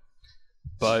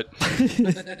 But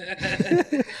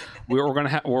we're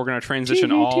gonna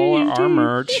transition all our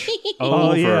merch over.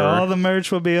 Oh, yeah, all the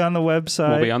merch will be on the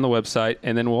website. will be on the website,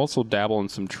 and then we'll also dabble in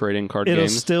some trading card It'll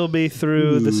games. still be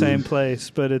through the same place,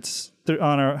 but it's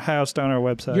housed on our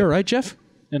website. You're right, Jeff.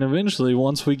 And eventually,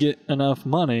 once we get enough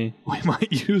money, we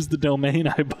might use the domain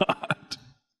I bought.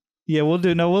 Yeah, we'll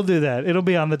do that. It'll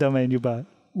be on the domain you bought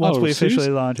once we officially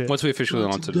seriously? launch it. Once we officially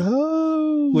launch it,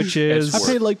 Which is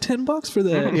I paid like $10 for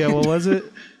that. yeah, what was it?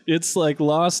 It's like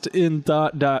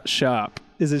lostinthought.shop.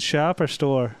 Is it shop or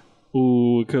store?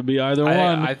 Ooh, it could be either one.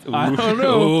 I don't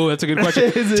know. Ooh, that's a good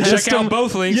question. Check out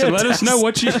both links and let us know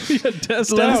what you.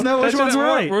 Test Let us out. know which one's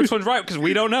right. Which one's right? Because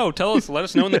we don't know. Tell us. Let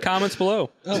us know in the comments below.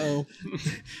 Uh-oh.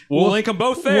 We'll link them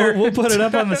both there. We'll put it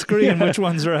up on the screen which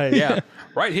one's right. Yeah,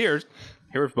 right here.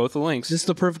 Here are both the links. This is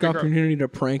the perfect opportunity to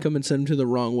prank them and send them to the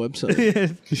wrong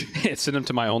website. Send them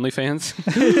to my OnlyFans.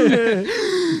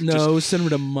 No, send them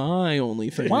to my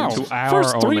OnlyFans. Wow. To our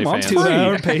First 3 months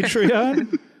OnlyFans. free. Our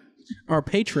Patreon. Our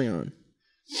Patreon.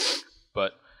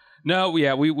 But no,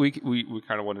 yeah, we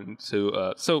kind of wanted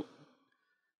to. So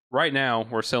right now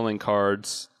we're selling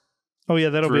cards Oh yeah,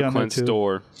 that'll be through on there Clint's too.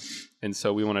 store, and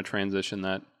so we want to transition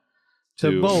that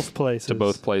To both places. To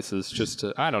both places, just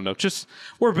to I don't know, just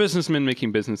we're businessmen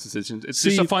making business decisions. It's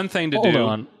just See, a fun thing to Hold do.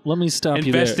 on. Let me stop you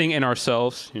there. Investing in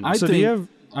ourselves. You know. I So do think, you have-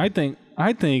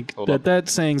 I think Hold on. that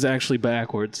saying's actually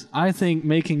backwards. I think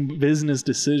making business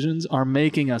decisions are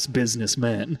making us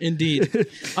businessmen. Indeed.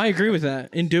 I agree with that,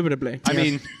 indubitably. I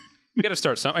mean, we got to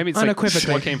start some. I mean, it's like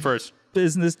Unequivocally. what came first,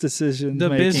 Business decisions. The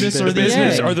making business or the the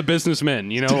business egg? or the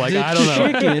businessmen? You know, like The I don't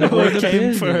know. chicken or What the came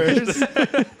business?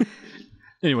 first?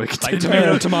 Anyway, Like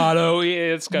tomato.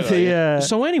 Yeah, it's kind of. Yeah.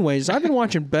 So, anyways, I've been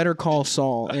watching Better Call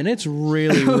Saul, and it's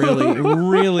really, really,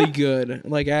 really good.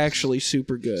 Like, actually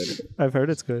super good. I've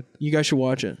heard it's good. You guys should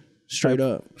watch it. Straight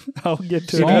up. I'll get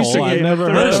to Saul, it. after I've Game never of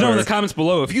heard Let Thrones. us know in the comments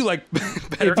below if you like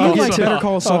Better You Call like Saul. Better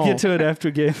Call Saul. I'll get to it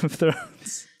after Game of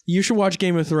Thrones. You should watch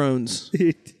Game of Thrones.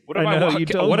 Wait,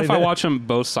 What if I watch them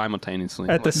both simultaneously?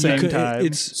 at the same time?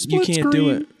 You can't do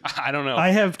it. I don't know. I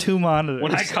have two monitors.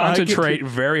 When I concentrate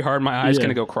very hard, my eyes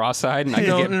gonna go cross-eyed, and I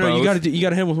can get both. You got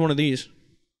to hit him with one of these.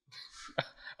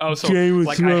 Oh, so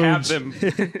like I have them.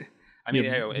 I mean,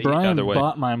 Brian either way.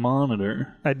 bought my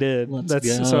monitor. I did. Let's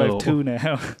So I go. have two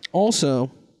now. Also,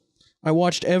 I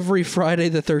watched every Friday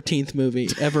the 13th movie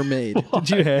ever made. Did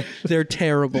you have? They're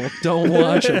terrible. Don't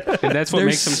watch them. And that's what They're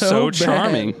makes them so so bad.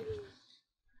 charming.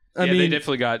 I They mean,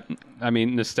 definitely got. I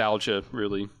mean, nostalgia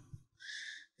really.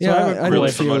 yeah, I have a I really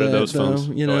don't feel promoted that, those though, films.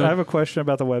 You Go know, I have a question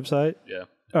about the website. Yeah.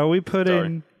 Are we putting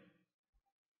Sorry.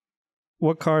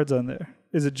 what cards on there?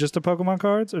 Is it just the Pokemon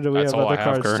cards, or do we That's have all other I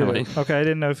have cards currently. too? Okay, I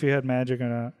didn't know if you had Magic or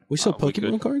not. we sell we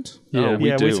Pokemon could. cards. Yeah, we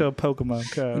yeah, do. we sell Pokemon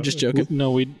cards. I'm just joking.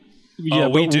 No, we. Yeah,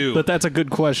 we but, do. But that's a good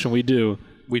question. We do.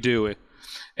 We do.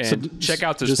 And So check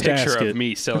out this just picture ask of it.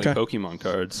 me selling Okay. Pokemon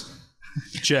cards.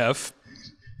 Jeff.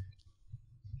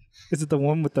 Is it the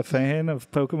one with the fan of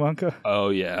Pokemon cards? Oh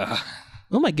yeah,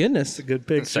 Oh my goodness, A good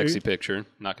picture. sexy picture.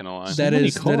 Not gonna lie. that many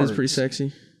is cards. pretty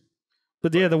sexy.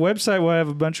 But yeah, the website will have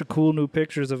a bunch of cool new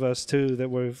pictures of us too that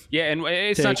we've. Yeah, and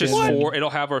it's not just Taken. for. It'll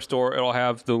have our store. It'll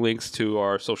have the links to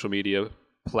our social media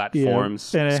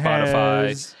platforms, And it Spotify.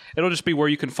 has- It'll just be where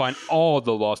you can find all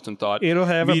the Lost in Thought. It'll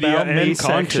have media about me and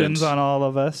content. sections on all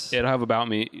of us. It'll have about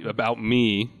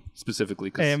me specifically.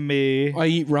 'Cause And me. I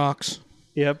eat rocks.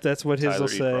 Yep, that's what his Tyler will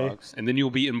eats say. rocks. And then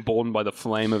you'll be emboldened by the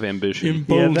flame of ambition.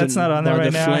 Yeah, that's not on there by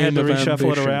right the now. I had to flame of reshuffle it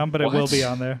ambition. around, but it will What? be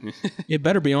on there. It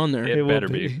better be on there. It will better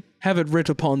be. be. Have it writ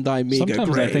upon thy mega Sometimes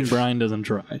grave. I think Brian doesn't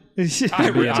try.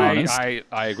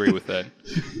 I agree with that.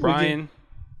 Brian,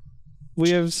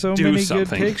 We have so Do many good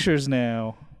something. pictures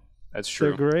now. that's They're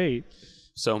true. great.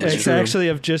 So many. It's actually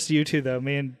of just you two though.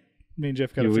 Me and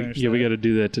Jeff got to finish. we that. got to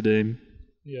do that today.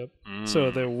 Yep. So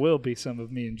there will be some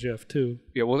of me and Jeff too.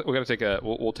 Yeah, we're gonna take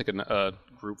we'll take a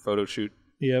group photo shoot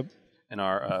Yep. in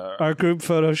our Our group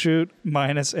photo shoot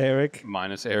minus Eric.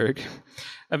 minus Eric.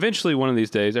 Eventually, one of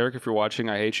these days, Eric, if you're watching,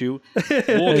 I hate you.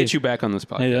 We'll get you back on this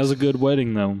podcast. Hey, that was a good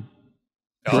wedding, though.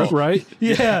 Oh. Right?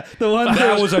 Yeah, the one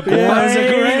That was a great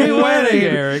wedding,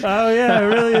 Eric. Oh yeah, I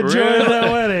really enjoyed Really?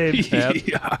 that wedding.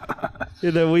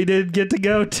 Yep. That we did get to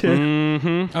go to.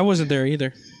 Mm-hmm. I wasn't there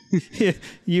either.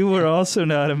 You were also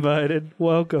not invited.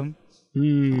 Welcome.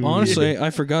 Honestly, I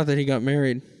forgot that he got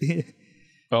married.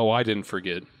 Oh, I didn't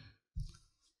forget.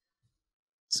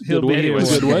 It's a He'll good be wedding. here It was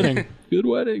a one good wedding. Good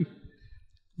wedding.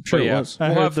 I'm sure But it yeah. was. I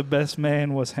We'll heard have- the best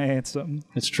man was handsome.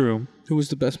 It's true. Who was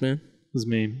the best man? It was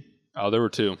me. Oh, there were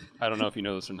two. I don't know if you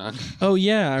know this or not. Oh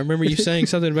yeah, I remember you saying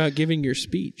something about giving your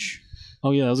speech. Oh,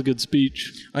 yeah, that was a good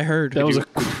speech. I heard. That was a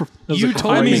you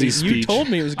told crazy me. speech. You told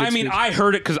me it was a good I mean, speech. I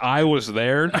heard it because I was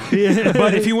there.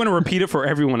 But if you want to repeat it for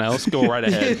everyone else, go right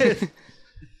ahead.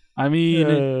 I mean,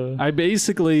 Uh. I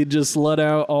basically just let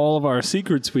out all of our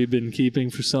secrets we've been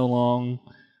keeping for so long.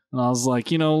 And I was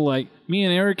like, like me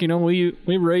and Eric, we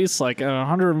raced like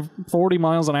 140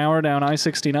 miles an hour down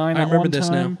I-69. I remember this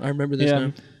now. I remember this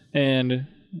now. And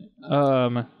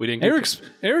We didn't get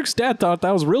Eric's dad thought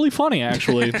that was really funny,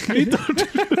 actually. He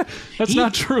thought- that's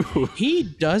not true. He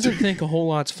doesn't think a whole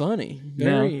lot's funny.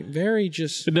 Very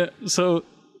just. So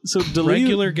Delee,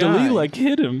 Regular guy. Delee like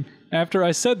hit him after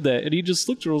I said that, and he just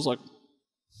looked at her and was like,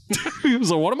 he was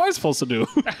like, what am I supposed to do?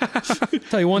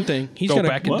 Tell you one thing. He's Go got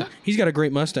back and- he's got a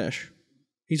great mustache.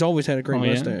 He's always had a great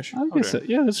mustache. I guess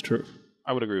yeah, that's true.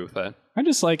 I would agree with that. I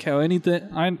just like how anything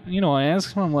I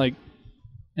asked him, I'm like,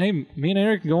 hey, me and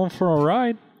Eric are going for a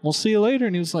ride. We'll see you later.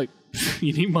 And he was like,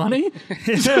 you need money?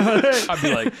 I'd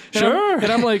be like, sure.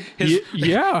 And I'm like,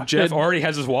 yeah. Jeff already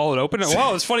has his wallet open.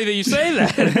 Wow, it's funny that you say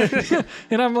that.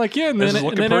 And I'm like, yeah. And This then, is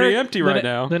looking and then pretty Eric, empty then- right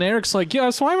now. Then Eric's like, yeah,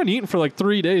 so I haven't eaten for like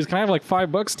 3 days. Can I have like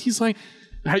 $5? And he's like,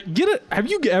 have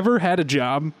you ever had a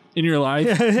job in your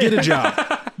life? Get a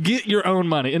job. Get your own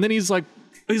money. And then he's like,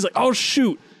 oh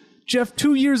shoot. Jeff,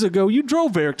 2 years ago, you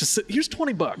drove Eric to sit. Here's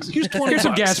 $20. Here's $20. Here's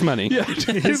some gas money. Yeah.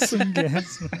 Here's some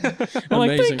gas. I'm like,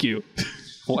 Amazing. thank you.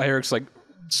 Well, Eric's like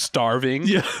starving.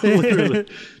 Yeah, literally.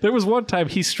 There was one time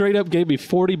he straight up gave me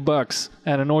 $40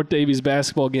 at a North Davies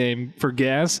basketball game for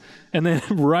gas, and then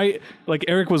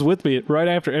Eric was with me right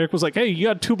after. Eric was like, "Hey, you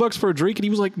got $2 for a drink?" And he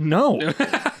was like, "No."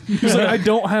 He was like, "I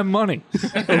don't have money."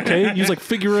 Okay, he was like,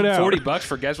 "Figure it out." $40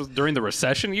 for gas was during the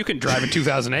recession. You can drive in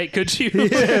 2008, could you?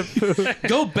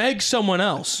 Go beg someone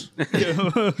else.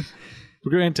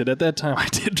 Granted, at that time I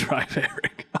did drive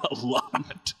Eric a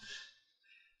lot.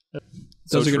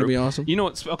 Those are going to true. be awesome. You know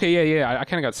what's okay? Yeah. I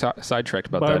kind of got sidetracked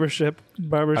about Barbership.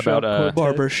 About, quartet.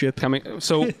 Barbership. that.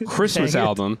 So Christmas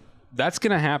album, that's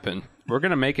gonna happen. We're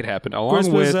gonna make it happen, along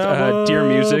Christmas with album. Dear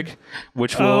Music,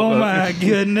 which will. Oh my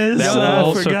goodness! that will I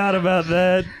also- forgot about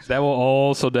that. That will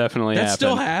also definitely That's happen.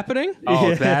 still happening? Oh,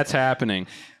 Yeah. that's happening.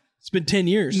 It's been 10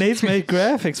 years. Nate's made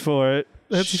graphics for it.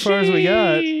 That's as far as we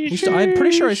got. I'm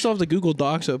pretty sure I still have the Google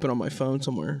Docs open on my phone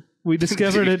somewhere. We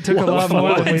discovered it took a lot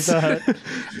more than we thought.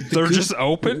 They're just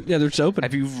open. Yeah, they're just open.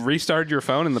 Have you restarted your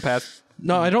phone in the past?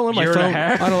 No, I don't let my Year and a phone.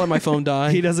 half? I don't let my phone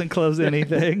die. He doesn't close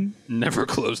anything. Never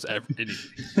closed anything.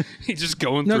 He's just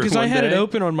going No, through. because I one had it day.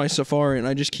 open on my Safari, and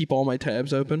I just keep all my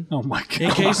tabs open Oh my god! in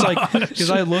case, like,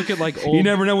 because I look at like old. You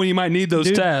never know when you might need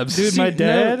those tabs. Dude, See, my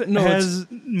dad no, has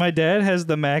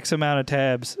the max amount of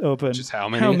tabs open. Just how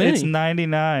many? How many? It's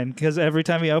 99 because every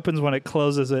time he opens one, it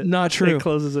closes it. Not true. It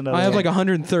closes another. I have one. like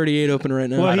 138 open right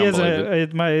now. Well, I he don't has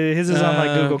believe his is on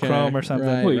like Google Okay, Chrome or something.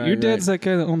 right. Wait, your dad's that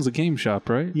guy that owns a game shop,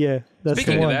 right? Yeah, that's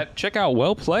Speaking the of one. that, check out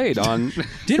Well Played on.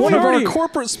 Didn't One we of our already?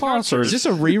 corporate sponsors. Is this a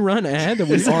rerun ad that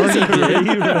we already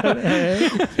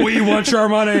did? We want your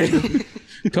money.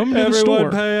 Come to the Everyone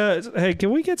store. pay us. Hey,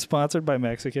 can we get sponsored by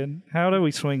Mexican? How do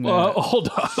we swing that? Hold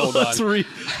on. Let's on. read.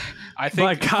 I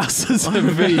By think Casas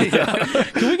Sevilla.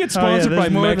 Can we get sponsored by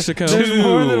Mexico? There's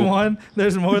more than one.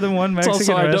 There's more than one It's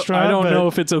Mexican also, restaurant. I don't but- know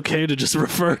if it's okay to just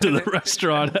refer to the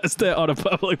restaurant as that on a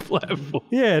public platform.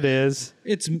 Yeah, it is.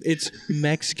 It's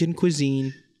Mexican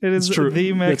cuisine. It is true.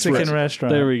 the That's Mexican right.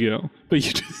 restaurant. There we go. But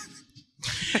you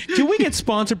Can we get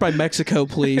sponsored by Mexico,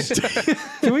 please?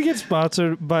 Can we get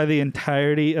sponsored by the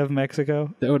entirety of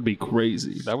Mexico? that would be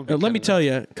crazy. that would be Let me kinda- tell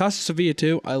you, Casa Sevilla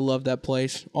too. I love that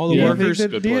place. All the Yeah. workers. Do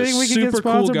you think we can get Super cool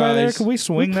sponsored by there? guys. Can we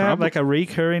swing that probably- like a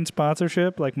recurring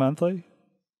sponsorship, like monthly?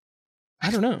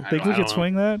 I don't know. Think we could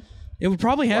swing that? It would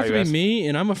probably have Why to you be asking? me,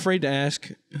 and I'm afraid to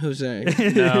ask Jose.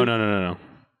 No.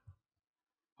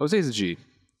 Jose's a G.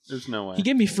 There's no way. He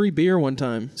gave me free beer one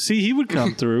time. See, he would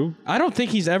come through. I don't think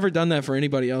he's ever done that for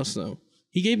anybody else though.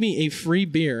 He gave me a free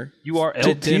beer. You are To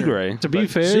El dinner. Tigre. To be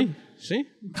fair, See?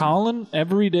 Colin,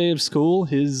 every day of school,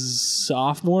 his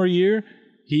sophomore year,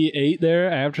 he ate there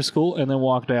after school and then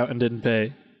walked out and didn't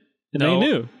pay. And No. they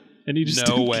knew. And he just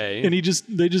No didn't- way. And they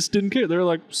just didn't care. They were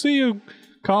like, "See you,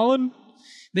 Colin."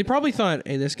 They probably thought,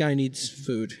 "Hey, this guy needs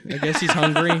food. I guess he's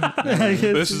hungry."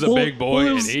 This is a Well, big boy well, it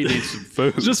and was- he needs some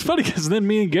food. It's just funny because then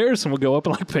me and Garrison would go up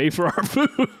and like pay for our food.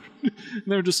 And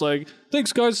they were just like,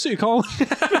 "Thanks, guys. See you, Colin."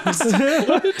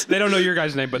 They don't know your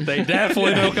guy's name, but they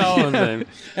definitely know Colin's name.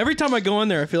 Every time I go in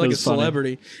there, I feel like a was funny.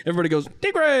 celebrity. Everybody goes,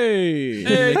 "Tigre!"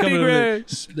 Hey, Tigre!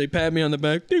 They pat me on the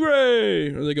back,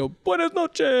 "Tigre!" Or they go, "Buenas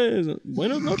noches."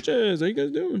 "Buenas noches. How you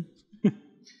guys doing?"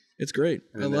 It's great.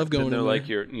 I love going in They're there. like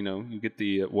you get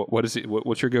the what is it?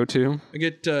 What's your go-to? I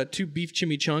get 2 beef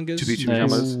chimichangas. 2 beef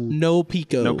Nice. chimichangas. No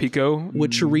pico. No pico. With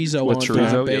chorizo With on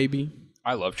chorizo, top, yep. baby.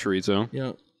 I love chorizo.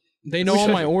 Yeah. They know all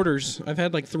my orders. I've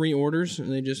had like 3 orders,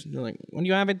 and they're like, "When do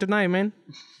you have it tonight, man?"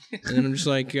 And then I'm just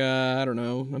like, I don't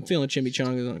know. I'm feeling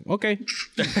chimichangas. I'm like, okay.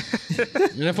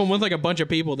 And if I'm with like a bunch of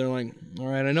people, they're like, "All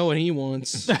right, I know what he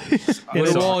wants.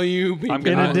 What do all you people?" I'm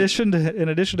In gonna- addition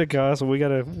to gossip, we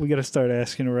gotta start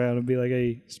asking around and be like,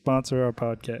 "Hey, sponsor our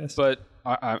podcast." But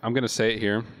I'm going to say it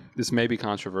here. This may be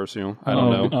controversial. I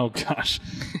don't know. Oh gosh.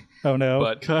 Oh no!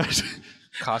 But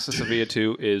Casa Sevilla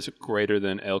 2 is greater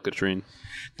than El Catrin.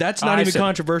 That's not I even said-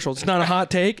 controversial. It's not a hot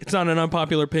take. It's not an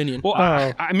unpopular opinion. Well,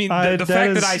 I mean, the that fact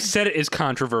is- that I said it is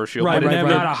controversial, Right, but it's right,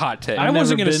 not right. a hot take. I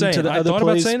wasn't Never gonna say been to it. the I other thought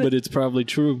about place, saying it. but it's probably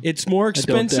true. It's more don't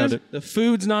doubt expensive. it. The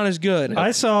food's not as good.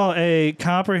 I saw a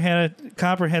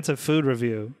comprehensive food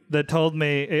review that told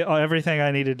me everything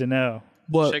I needed to know.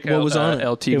 what Check what out was on it?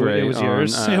 El It, Tigre. it was on,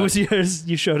 yours. It was yours.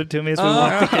 You showed it to me as we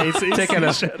walked to Casey's. Check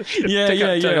out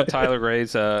check out Tyler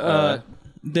Gray's.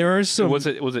 There are some. Was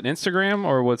it Instagram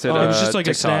or was it? It was just like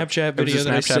a TikTok? Snapchat It was video a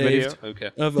that I Snapchat video? saved. Okay.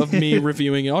 of me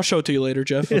reviewing it. I'll show it to you later,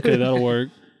 Jeff. Okay, that'll work.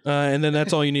 And then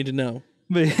that's all you need to know.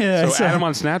 But yeah, So add him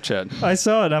on Snapchat. I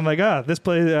saw it. I'm like, this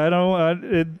place.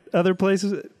 Other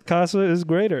places, Casa is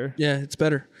greater. Yeah, it's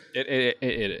better.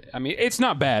 I mean, it's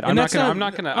not bad. And I'm that's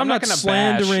not gonna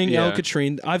slandering bash, El yeah.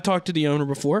 Catrin. I've talked to the owner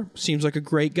before. Seems like a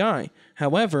great guy.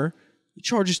 However, he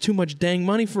charges too much dang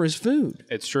money for his food.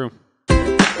 It's true.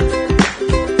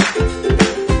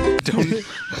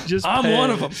 Just I'm pay.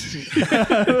 one of them.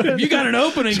 If you got an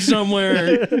opening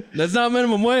somewhere that's not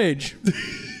minimum wage,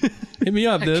 hit me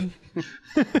up, dude.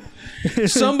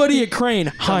 Somebody at Crane,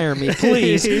 hire me,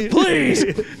 please, please.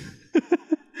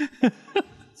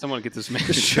 Someone get this man.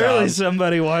 Surely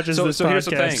somebody watches this So here's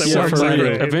the podcast thing. that Yeah, works for at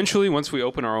real. Crane. Eventually, once we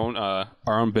open our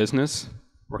own business,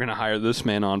 we're gonna hire this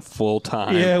man on full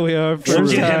time. Yeah, we are. We're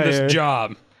First getting him hire. this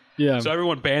job. Yeah. So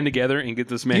everyone band together and get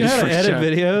this man You his know how to first edit job.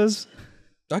 videos?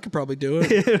 I could probably do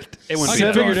it. It wouldn't be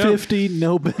that hard. $750,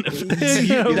 no benefits.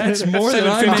 That's more than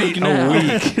I make $750 now. a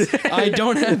week. I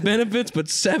don't have benefits, but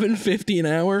 $750 an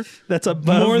hour. That's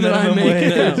above More than I minimum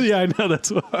make wage. now. Yeah, I know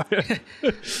that's why.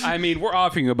 I mean, we're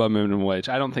offering you above minimum wage.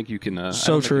 I don't think you can. So I don't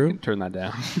think true. you can turn that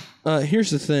down. Here's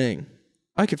the thing.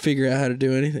 I could figure out how to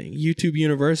do anything. YouTube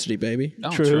University, baby.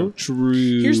 Oh, True.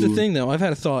 Here's the thing, though. I've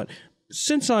had a thought.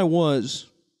 Since I was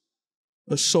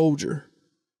a soldier,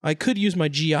 I could use my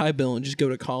GI Bill and just go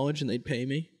to college and they'd pay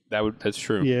me. That's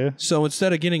true. Yeah, So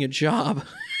instead of getting a job,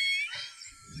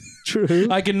 true.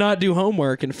 I could not do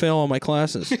homework and fail all my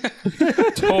classes.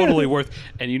 Totally worth.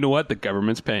 And you know what? The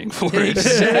government's paying for it.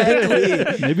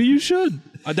 Exactly. Maybe you should.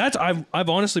 I've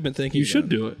honestly been thinking You should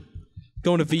do it.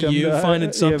 going to VU, to-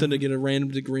 finding something yeah. to get a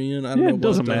random degree in. I don't know. Yeah, it what,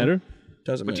 doesn't though. matter.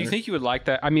 Doesn't But matter. do you think you would like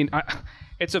that? I mean,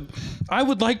 it's a. I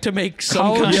would like to make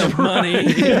some College- kind of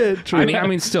money. I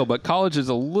mean, still, but college is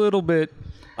a little bit.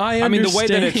 I I mean, the way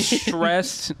that understand. it's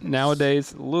stressed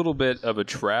nowadays, a little bit of a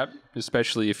trap,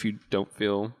 especially if you don't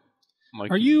feel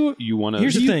like Are you? you want to.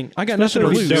 Here's the thing. I got nothing to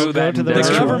Especially lose. if you do don't that go to the and The That's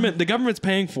true. government's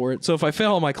paying for it. So if I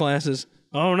fail all my classes,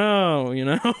 oh no, you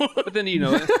know. But then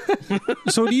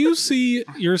So do you see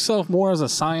yourself more as a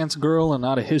science girl and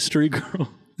not a history girl?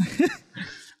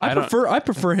 I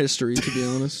prefer history, to be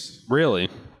honest. really,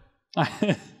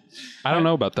 I don't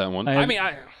know about that one. I- I mean,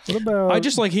 What about? I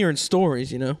just like hearing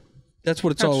stories, you know. That's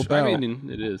what it's all about. I mean,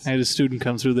 it is. I had a student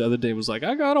come through the other day, was like,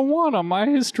 I got a 1 on my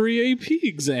history AP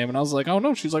exam. And I was like, oh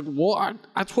no. She's like, well,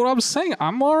 that's what I was saying.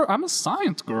 I'm a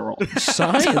science girl.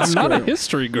 Science, I'm not a girl.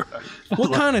 history girl.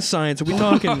 What kind of science are we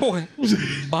talking?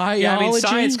 Biology. Yeah, I mean,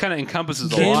 science kind of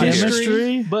encompasses a lot. Here.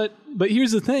 chemistry? But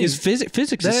here's the thing. is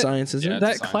physics is science, isn't yeah, it?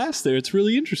 that science. class there, it's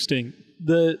really interesting.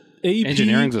 The AP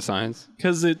Engineering's a science.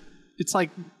 because it's like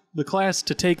the class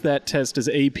to take that test is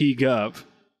AP Gov,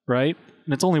 right?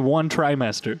 And it's only 1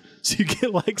 trimester, so you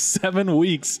get like 7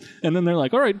 weeks, and then they're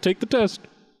like, "All right, take the test."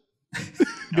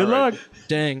 Good luck.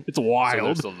 Dang. It's So wild.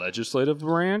 there's the legislative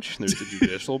branch, there's the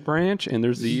judicial branch, and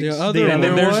there's the other and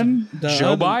then there's one?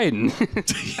 Joe Biden.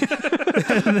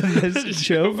 There's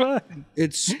Joe Biden.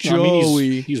 It's I mean,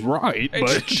 Joey. he's right,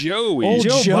 It's but Joey. Oh,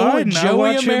 Joe Joey- Biden. Joey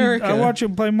I watch America. Him, I watch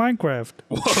him play Minecraft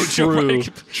Whoa, Joe true,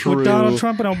 Biden. true. with Donald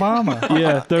Trump and Obama.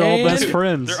 Yeah, they're all And- best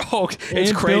friends. They're all, it's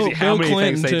And crazy Bill- how Bill many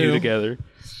Clinton, things they do too. together.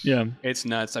 Yeah, It's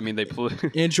nuts. I mean, they play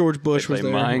And George Bush was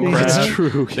there. Minecraft. It's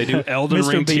true. They do Elden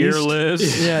Mr. Ring tier Beast.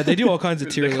 lists. Yeah, they do all kinds of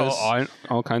tier They call lists.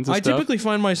 all kinds of I stuff. typically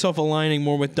find myself aligning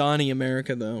more with Donnie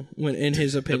America, though, when in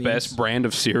his The opinion. best brand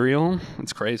of cereal.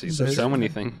 It's crazy. There's so many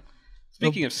things.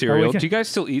 Speaking of cereal, can- do you guys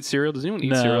still eat cereal? Does anyone eat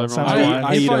No, cereal? it's Everyone? not I- mine.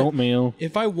 I if eat I- oatmeal.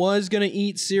 If I was gonna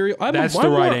eat cereal, That's the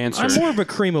right answer. I'm more of a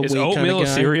cream of Is wheat kind oatmeal of a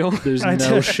guy. cereal? There's I no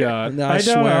do- shot. No, I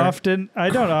swear.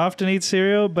 don't often eat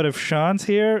cereal, but if Sean's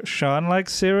here, Sean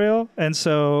likes cereal, and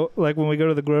so like when we go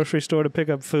to the grocery store to pick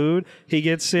up food, he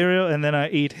gets cereal, and then I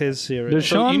eat his cereal. Does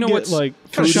Sean you know get what's- like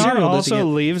What Sean cereal does he also get?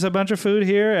 leaves a bunch of food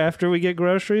here after we get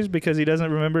groceries because he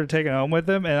doesn't remember to take it home with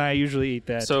him, and I usually eat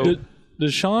that. So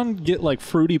Does Sean get like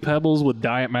Fruity Pebbles with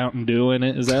Diet Mountain Dew in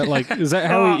it? Is that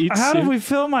how he eats? How did cereal? we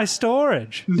fill my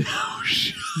storage?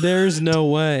 There's no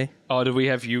way. oh, did we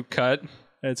have you cut?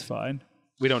 It's fine.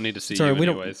 We don't need to see Sorry, you we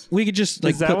anyways. don't. We could just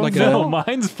like Is that put what like Phil- No, a.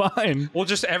 mine's fine. We'll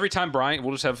just every time Brian,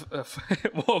 we'll just have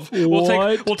What?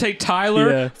 we'll take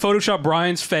Tyler, Yeah. Photoshop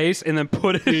Brian's face, and then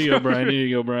put it. Here you go, Brian. Here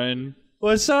you go, Brian.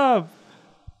 What's up?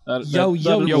 Yo, that'll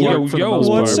yo, work yo, for the yo. most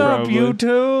What's part, up, probably.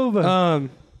 YouTube?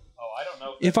 I don't know.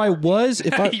 If I was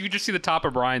You just see the top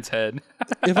of Brian's head.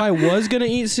 if I was gonna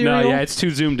eat No, cereal, yeah, it's too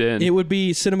zoomed in. it would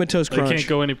be Cinnamon Toast They Crunch. can't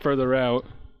go any further out.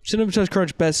 Cinnamon Toast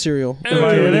Crunch, best cereal. Am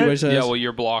I in Everybody it? says. yeah, well,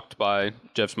 you're blocked by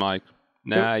Jeff's mic.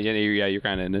 Nah, yeah, you're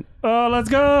kind of in it. Oh, let's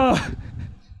go.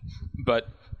 But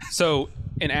so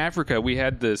in Africa, we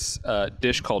had this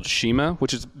dish called shima,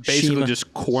 which is basically Shima.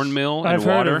 just cornmeal and I've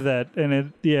heard water. of that, and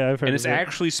I've heard And of it's that.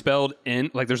 actually spelled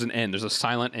in, like there's an N. There's a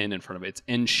silent N in front of it. It's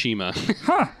in Shima.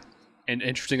 Huh. And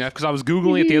interesting enough, because I was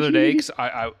Googling it the other day, because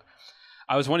I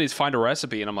was wanting to find a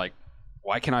recipe, and I'm like,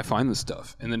 why can't I find this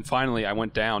stuff? And then finally I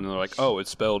went down, and they're like, oh, it's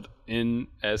spelled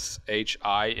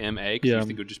N-S-H-I-M-A, because Yeah. you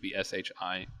think it would just be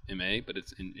S-H-I-M-A, but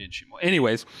it's in Shima.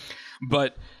 Anyways,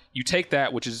 but you take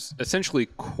that, which is essentially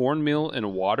cornmeal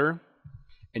and water,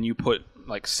 and you put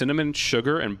like cinnamon,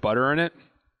 sugar, and butter in it.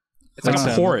 It's like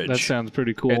a porridge. That sounds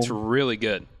pretty cool. It's really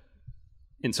good.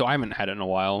 And so I haven't had it in a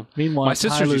while. Meanwhile, my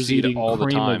sisters Tyler's used to eat it eating all the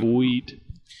cream time. of wheat.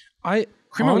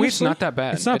 Cream of wheat's honestly, not that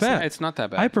bad. It's not bad. It's not that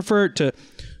bad. I prefer it to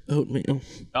oatmeal.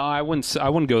 I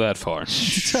wouldn't go that far.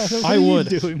 What I are you would.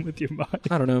 doing with your mind?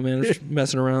 I don't know, man. I'm just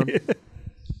messing around.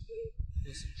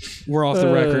 We're off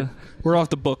the record. We're off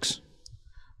the books.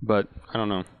 But I don't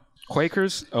know.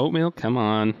 Quakers, oatmeal, come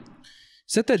on.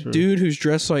 Is that dude who's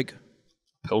dressed like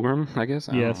Pilgrim, I guess.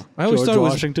 I don't Yes. know. I always George thought it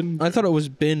was Washington. I thought it was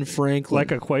Ben Franklin.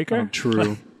 Like a Quaker? Oh,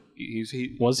 true.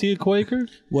 He Was he a Quaker?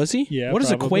 Was he? Yeah, What is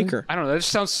probably. a Quaker? I don't know. That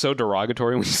just sounds so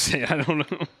derogatory when you say it. I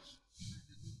don't know.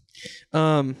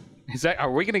 Is that?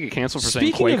 Are we gonna get canceled for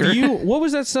saying Speaking Quaker? of you, what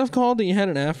was that stuff called that you had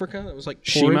in Africa? That was like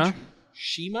Shima? porridge?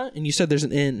 Shima, and you said there's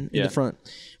an N in Yeah. the front.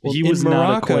 Well, He in was not a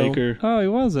Morocco- Quaker. Oh, he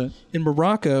wasn't. In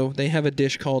Morocco, they have a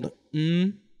dish called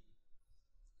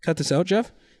Cut this out,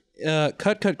 Jeff.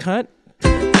 Cut.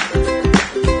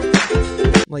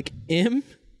 Like MSEMEN.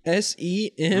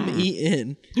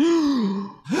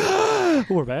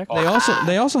 We're back.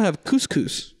 They also have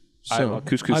couscous. So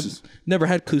couscous I've is- never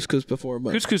had couscous before,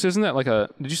 but Couscous, isn't that like a?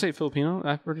 Did you say Filipino?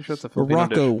 I'm pretty sure it's a Filipino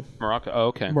Morocco. dish. Morocco. Oh,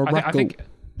 okay. I Morocco. think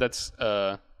that's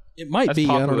it might that's be. I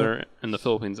don't know. popular in the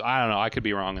Philippines. I don't know. I could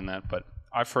be wrong in that, but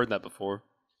I've heard that before.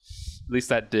 At least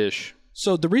that dish.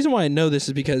 So the reason why I know this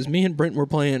is because me and Brent were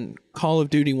playing Call of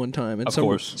Duty one time, and Of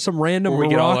course. some random Where we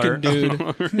get all Moroccan our dude.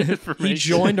 information. He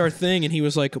joined our thing, and he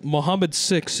was like, "Mohammed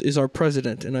VI is our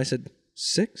president," and I said,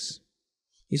 "6?"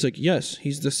 He's like, "Yes,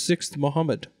 he's the 6th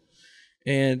Mohammed,"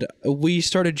 and we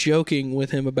started joking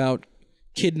with him about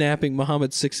kidnapping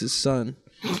Mohammed VI's son,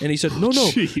 and he said, "No,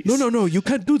 you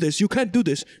can't do this, and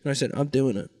I said, "I'm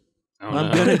doing it.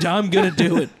 I'm gonna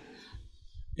do it,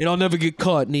 and I'll never get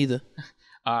caught neither."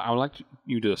 I would like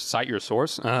you to cite your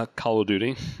source. Call of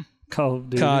Duty. Call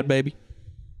of Duty. COD, baby.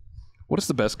 What is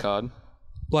the best COD?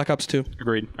 Black Ops 2.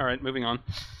 Agreed. All right, moving on.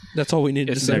 That's all we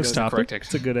needed to say. next topic.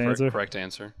 It's a good answer. Correct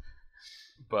answer.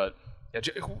 But yeah,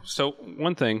 so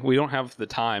one thing, we don't have the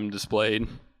time displayed. We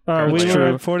currently. were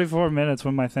true. at 44 minutes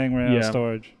when my thing ran out of Yeah.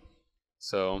 storage.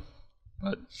 So,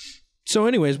 but So,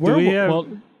 anyways, Do we have, well,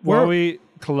 were we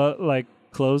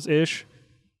close-ish?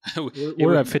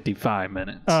 We're at 55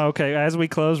 minutes. Oh, okay. As we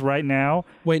close right now,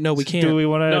 wait, no, we can't. do we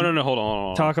want to no, hold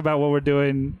on. talk about what we're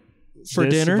doing For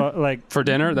dinner? For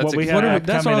dinner? That's what we exactly- have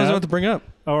That's what I coming was up, about to bring up.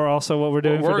 or also what we're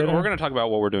doing for We're dinner. going to talk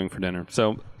about what we're doing for dinner.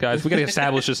 So, guys, we got to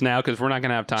establish this now because we're not going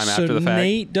to have time So after the fact.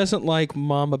 Nate doesn't like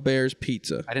Mama Bear's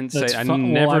pizza. I didn't That's say. I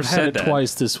fine. never Well, I've said had it that.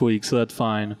 twice this week, so that's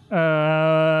fine.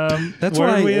 That's where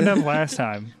what did we I- end up last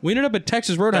time? We ended up at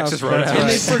Texas Roadhouse. Texas Roadhouse. And they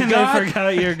That's forgot. They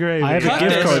forgot your gravy. I have a Cut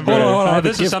gift this. card Hold there. on, hold on. I have a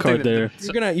This is gift something card there.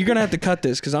 You're gonna have to cut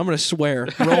this because I'm gonna swear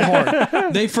real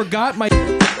hard. They forgot my.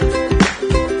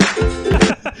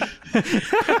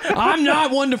 I'm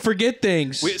not one to forget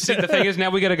things. See, the thing is, now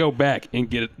we got to go back and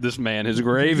get this man his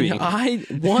gravy. I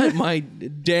want my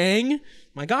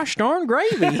gosh darn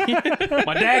gravy.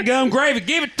 My dadgum gravy,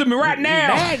 give it to me right now.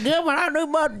 Dadgummit, I knew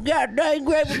my goddamn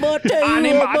gravy, but I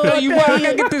I tell you what, I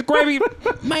gotta get this gravy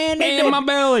man, in my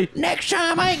belly. next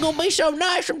time I ain't gonna be so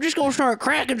nice. I'm just gonna start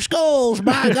cracking skulls.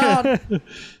 By God,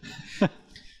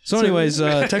 So, anyways,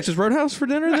 Texas Roadhouse for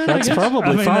dinner. Then That's probably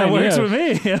I mean, fine. that works yeah. with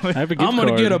me. I have a gift I'm gonna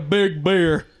card. get a big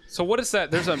beer. So what is that?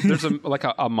 There's a like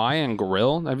a Mayan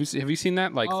grill. Have you seen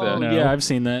that? Like Oh, the yeah, I've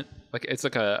seen that. like it's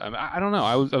like a I don't know.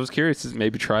 I was curious to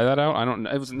maybe try that out. I don't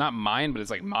know. It was not Mayan, but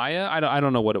it's like Maya. I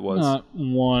don't know what it was. Not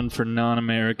one for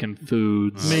non-American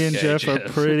foods. Me and Okay, Jeff are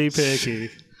Jeff. pretty picky.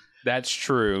 That's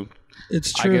true.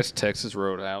 It's I true. guess Texas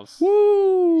Roadhouse.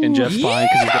 Woo! And Jeff's fine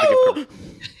because he's got a gift card.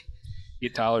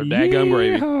 Get Tyler dadgum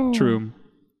gravy. True.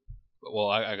 Well,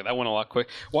 that went a lot quick.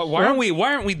 Why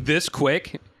aren't we this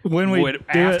quick? When we Would-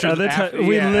 do it after- other after- time,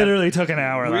 we yeah. literally took an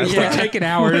hour last We time. take an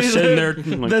hour We just sitting there.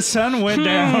 literally- like, the sun went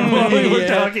down while we were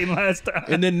Yeah. talking last time.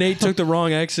 And then Nate took the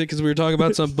wrong exit because we were talking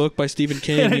about some book by Stephen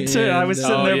King. I was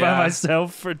sitting there yeah. by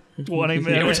myself for 20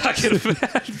 minutes. yeah, we're talking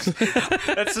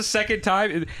about that's the second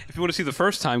time. If you want to see the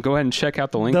first time, go ahead and check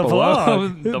out the link The below.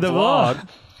 vlog. The The vlog. vlog.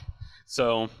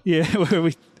 So Yeah,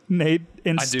 where Nate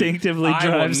I instinctively will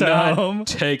drives not home.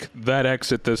 take that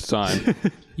exit this time.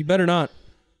 You better not.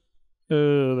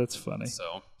 Oh, that's funny.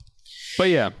 So, but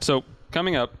yeah. So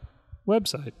coming up,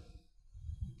 Website.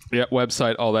 yeah,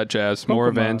 website, all that jazz, more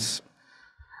Pokemon. events.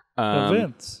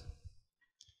 Events.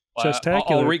 I'll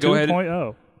Justacular go ahead.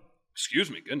 2.0.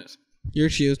 Excuse me, goodness. You're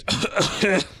excused.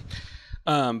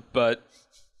 But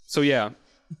so yeah,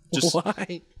 just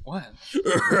Why? what?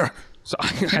 So I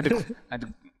had to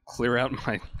clear out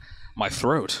my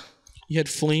throat. You had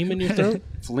phlegm in your throat?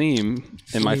 Phlegm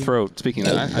in my throat. Speaking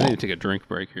of that, I need to take a drink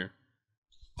break here.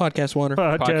 Podcast water.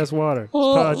 Podcast water.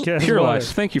 Podcast Pure water.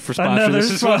 Life, thank you for sponsoring Another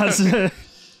this as well. sponsor.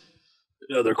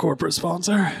 Another corporate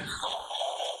sponsor.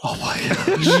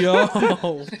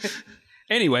 Yo.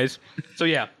 Anyways, so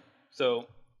yeah. So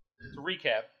to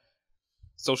recap,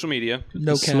 social media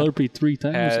No cap. Slurpee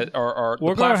 3000. are the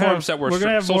We're gonna platforms have, that we're we're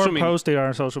gonna have social more media. posting on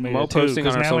our social media More too, posting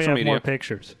on 'cause our now social we have media. more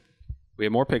pictures. We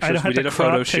have more I pictures. don't We have did to a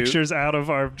photo crop shoot. pictures out of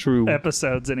our True.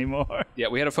 episodes anymore. Yeah,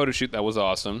 we had a photo shoot that was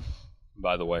awesome.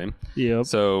 by the way. Yep.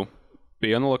 So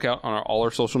be on the lookout on all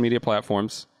our social media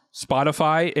platforms.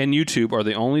 Spotify and YouTube are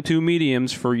the only two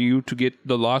mediums for you to get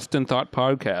the Lost in Thought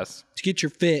podcast. To get your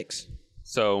fix.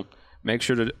 So make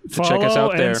sure to Follow check us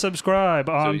out there. and subscribe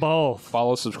on both.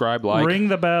 Follow, subscribe, like. Ring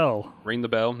the bell. Ring the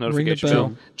bell. Notification bell.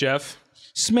 bell. Jeff.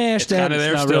 Smash that. Kind of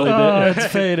there not still. really Oh, it's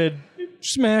faded.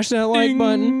 Smash that like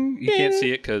button. You can't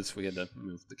see it because we had to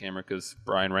move the camera because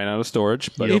Brian ran out of storage.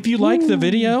 But If you like the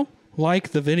video, like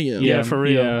the video. Yeah, for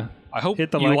real. Yeah. I hope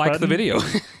Hit the you like like the button. video.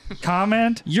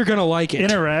 Comment. You're going to like it.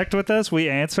 Interact with us. We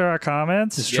answer our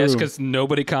comments. Yes, because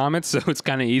nobody comments, so it's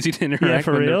kind of easy to interact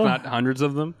for when real. there's not hundreds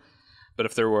of them. But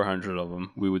if there were hundreds of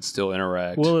them, we would still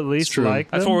interact. We'll at least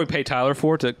like That's them. what we pay Tyler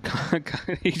for. To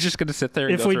he's just going to sit there.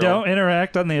 And If go we through all- don't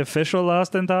interact on the official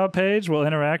Lost in Thought page, we'll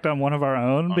interact on one of our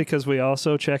own because we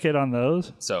also check it on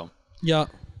those. So, Yeah.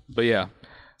 but yeah.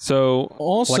 So,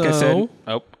 Also, like I said,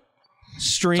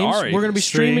 streams. Sorry. We're going to be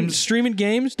Streams. streaming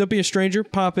games. Don't be a stranger.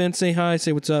 Pop in, say hi,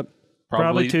 say what's up.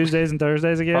 Probably Tuesdays and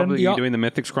Thursdays again. Probably Yup. doing the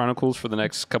Mythics Chronicles for the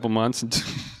next couple months.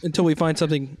 Until we find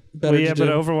something better Well, yeah, to do.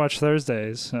 but Overwatch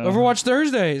Thursdays. So. Overwatch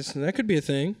Thursdays. That could be a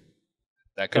thing.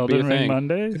 That could Elden be a Ring thing.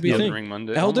 Mondays. Could be a Elden thing. Ring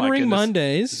Monday. Elden Oh my Ring goodness.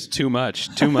 Mondays. Too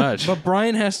much. Too much. But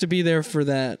Brian has to be there for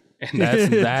that. And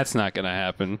that's not going to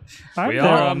happen. I'm We there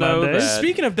all on know Mondays. that.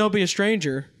 Speaking of don't be a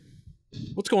stranger,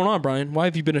 what's going on, Brian? Why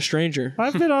have you been a stranger?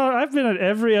 I've been at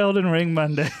every Elden Ring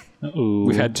Monday. Ooh.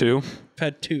 We've had two. I've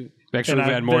had two. Actually, and we've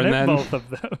I've had more been than at that. both of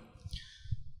them.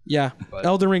 Yeah.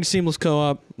 Elden Ring Seamless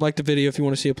Co-op. Like the video if you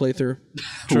want to see a playthrough.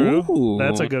 True. Ooh.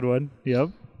 That's a good one. Yep.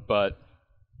 But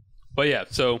yeah,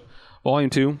 so Volume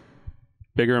 2,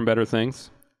 bigger and better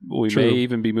things. We may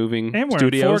even be moving And we're in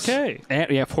studios. 4K.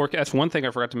 And, yeah, 4K. That's one thing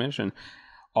I forgot to mention.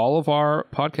 All of our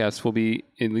podcasts will be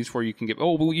at least where you can get.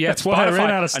 Oh, well, yeah, That's why I Spotify.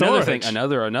 ran out of Another thing.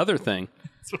 storage. Another thing.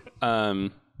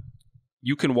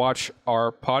 You can watch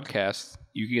our podcast.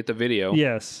 You can get the video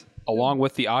Yes. along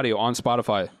with the audio on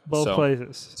Spotify. Both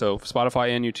places. So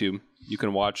Spotify and YouTube, you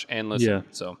can watch and listen. Yeah.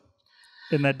 So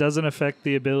And that doesn't affect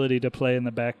the ability to play in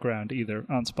the background either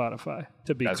on Spotify.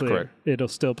 To be That's clear, correct. it'll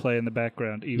still play in the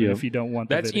background even Yep. if you don't want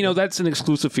the that's video. that's an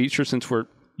exclusive feature since we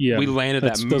landed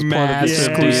That's that part of the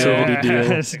massive exclusivity deal.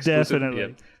 Yes,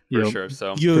 definitely. for Yep. sure.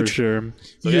 So For Huge. sure.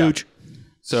 Huge.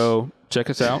 So check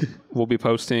us out. We'll be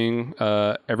posting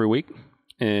every week,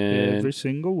 and Every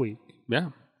single week. yeah.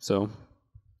 So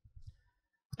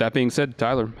with that being said,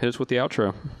 Tyler, hit us with the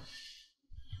outro.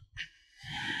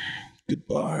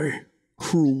 Goodbye,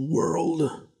 cruel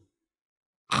world.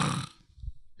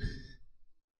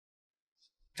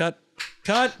 Cut.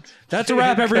 Cut. That's a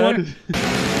wrap, everyone.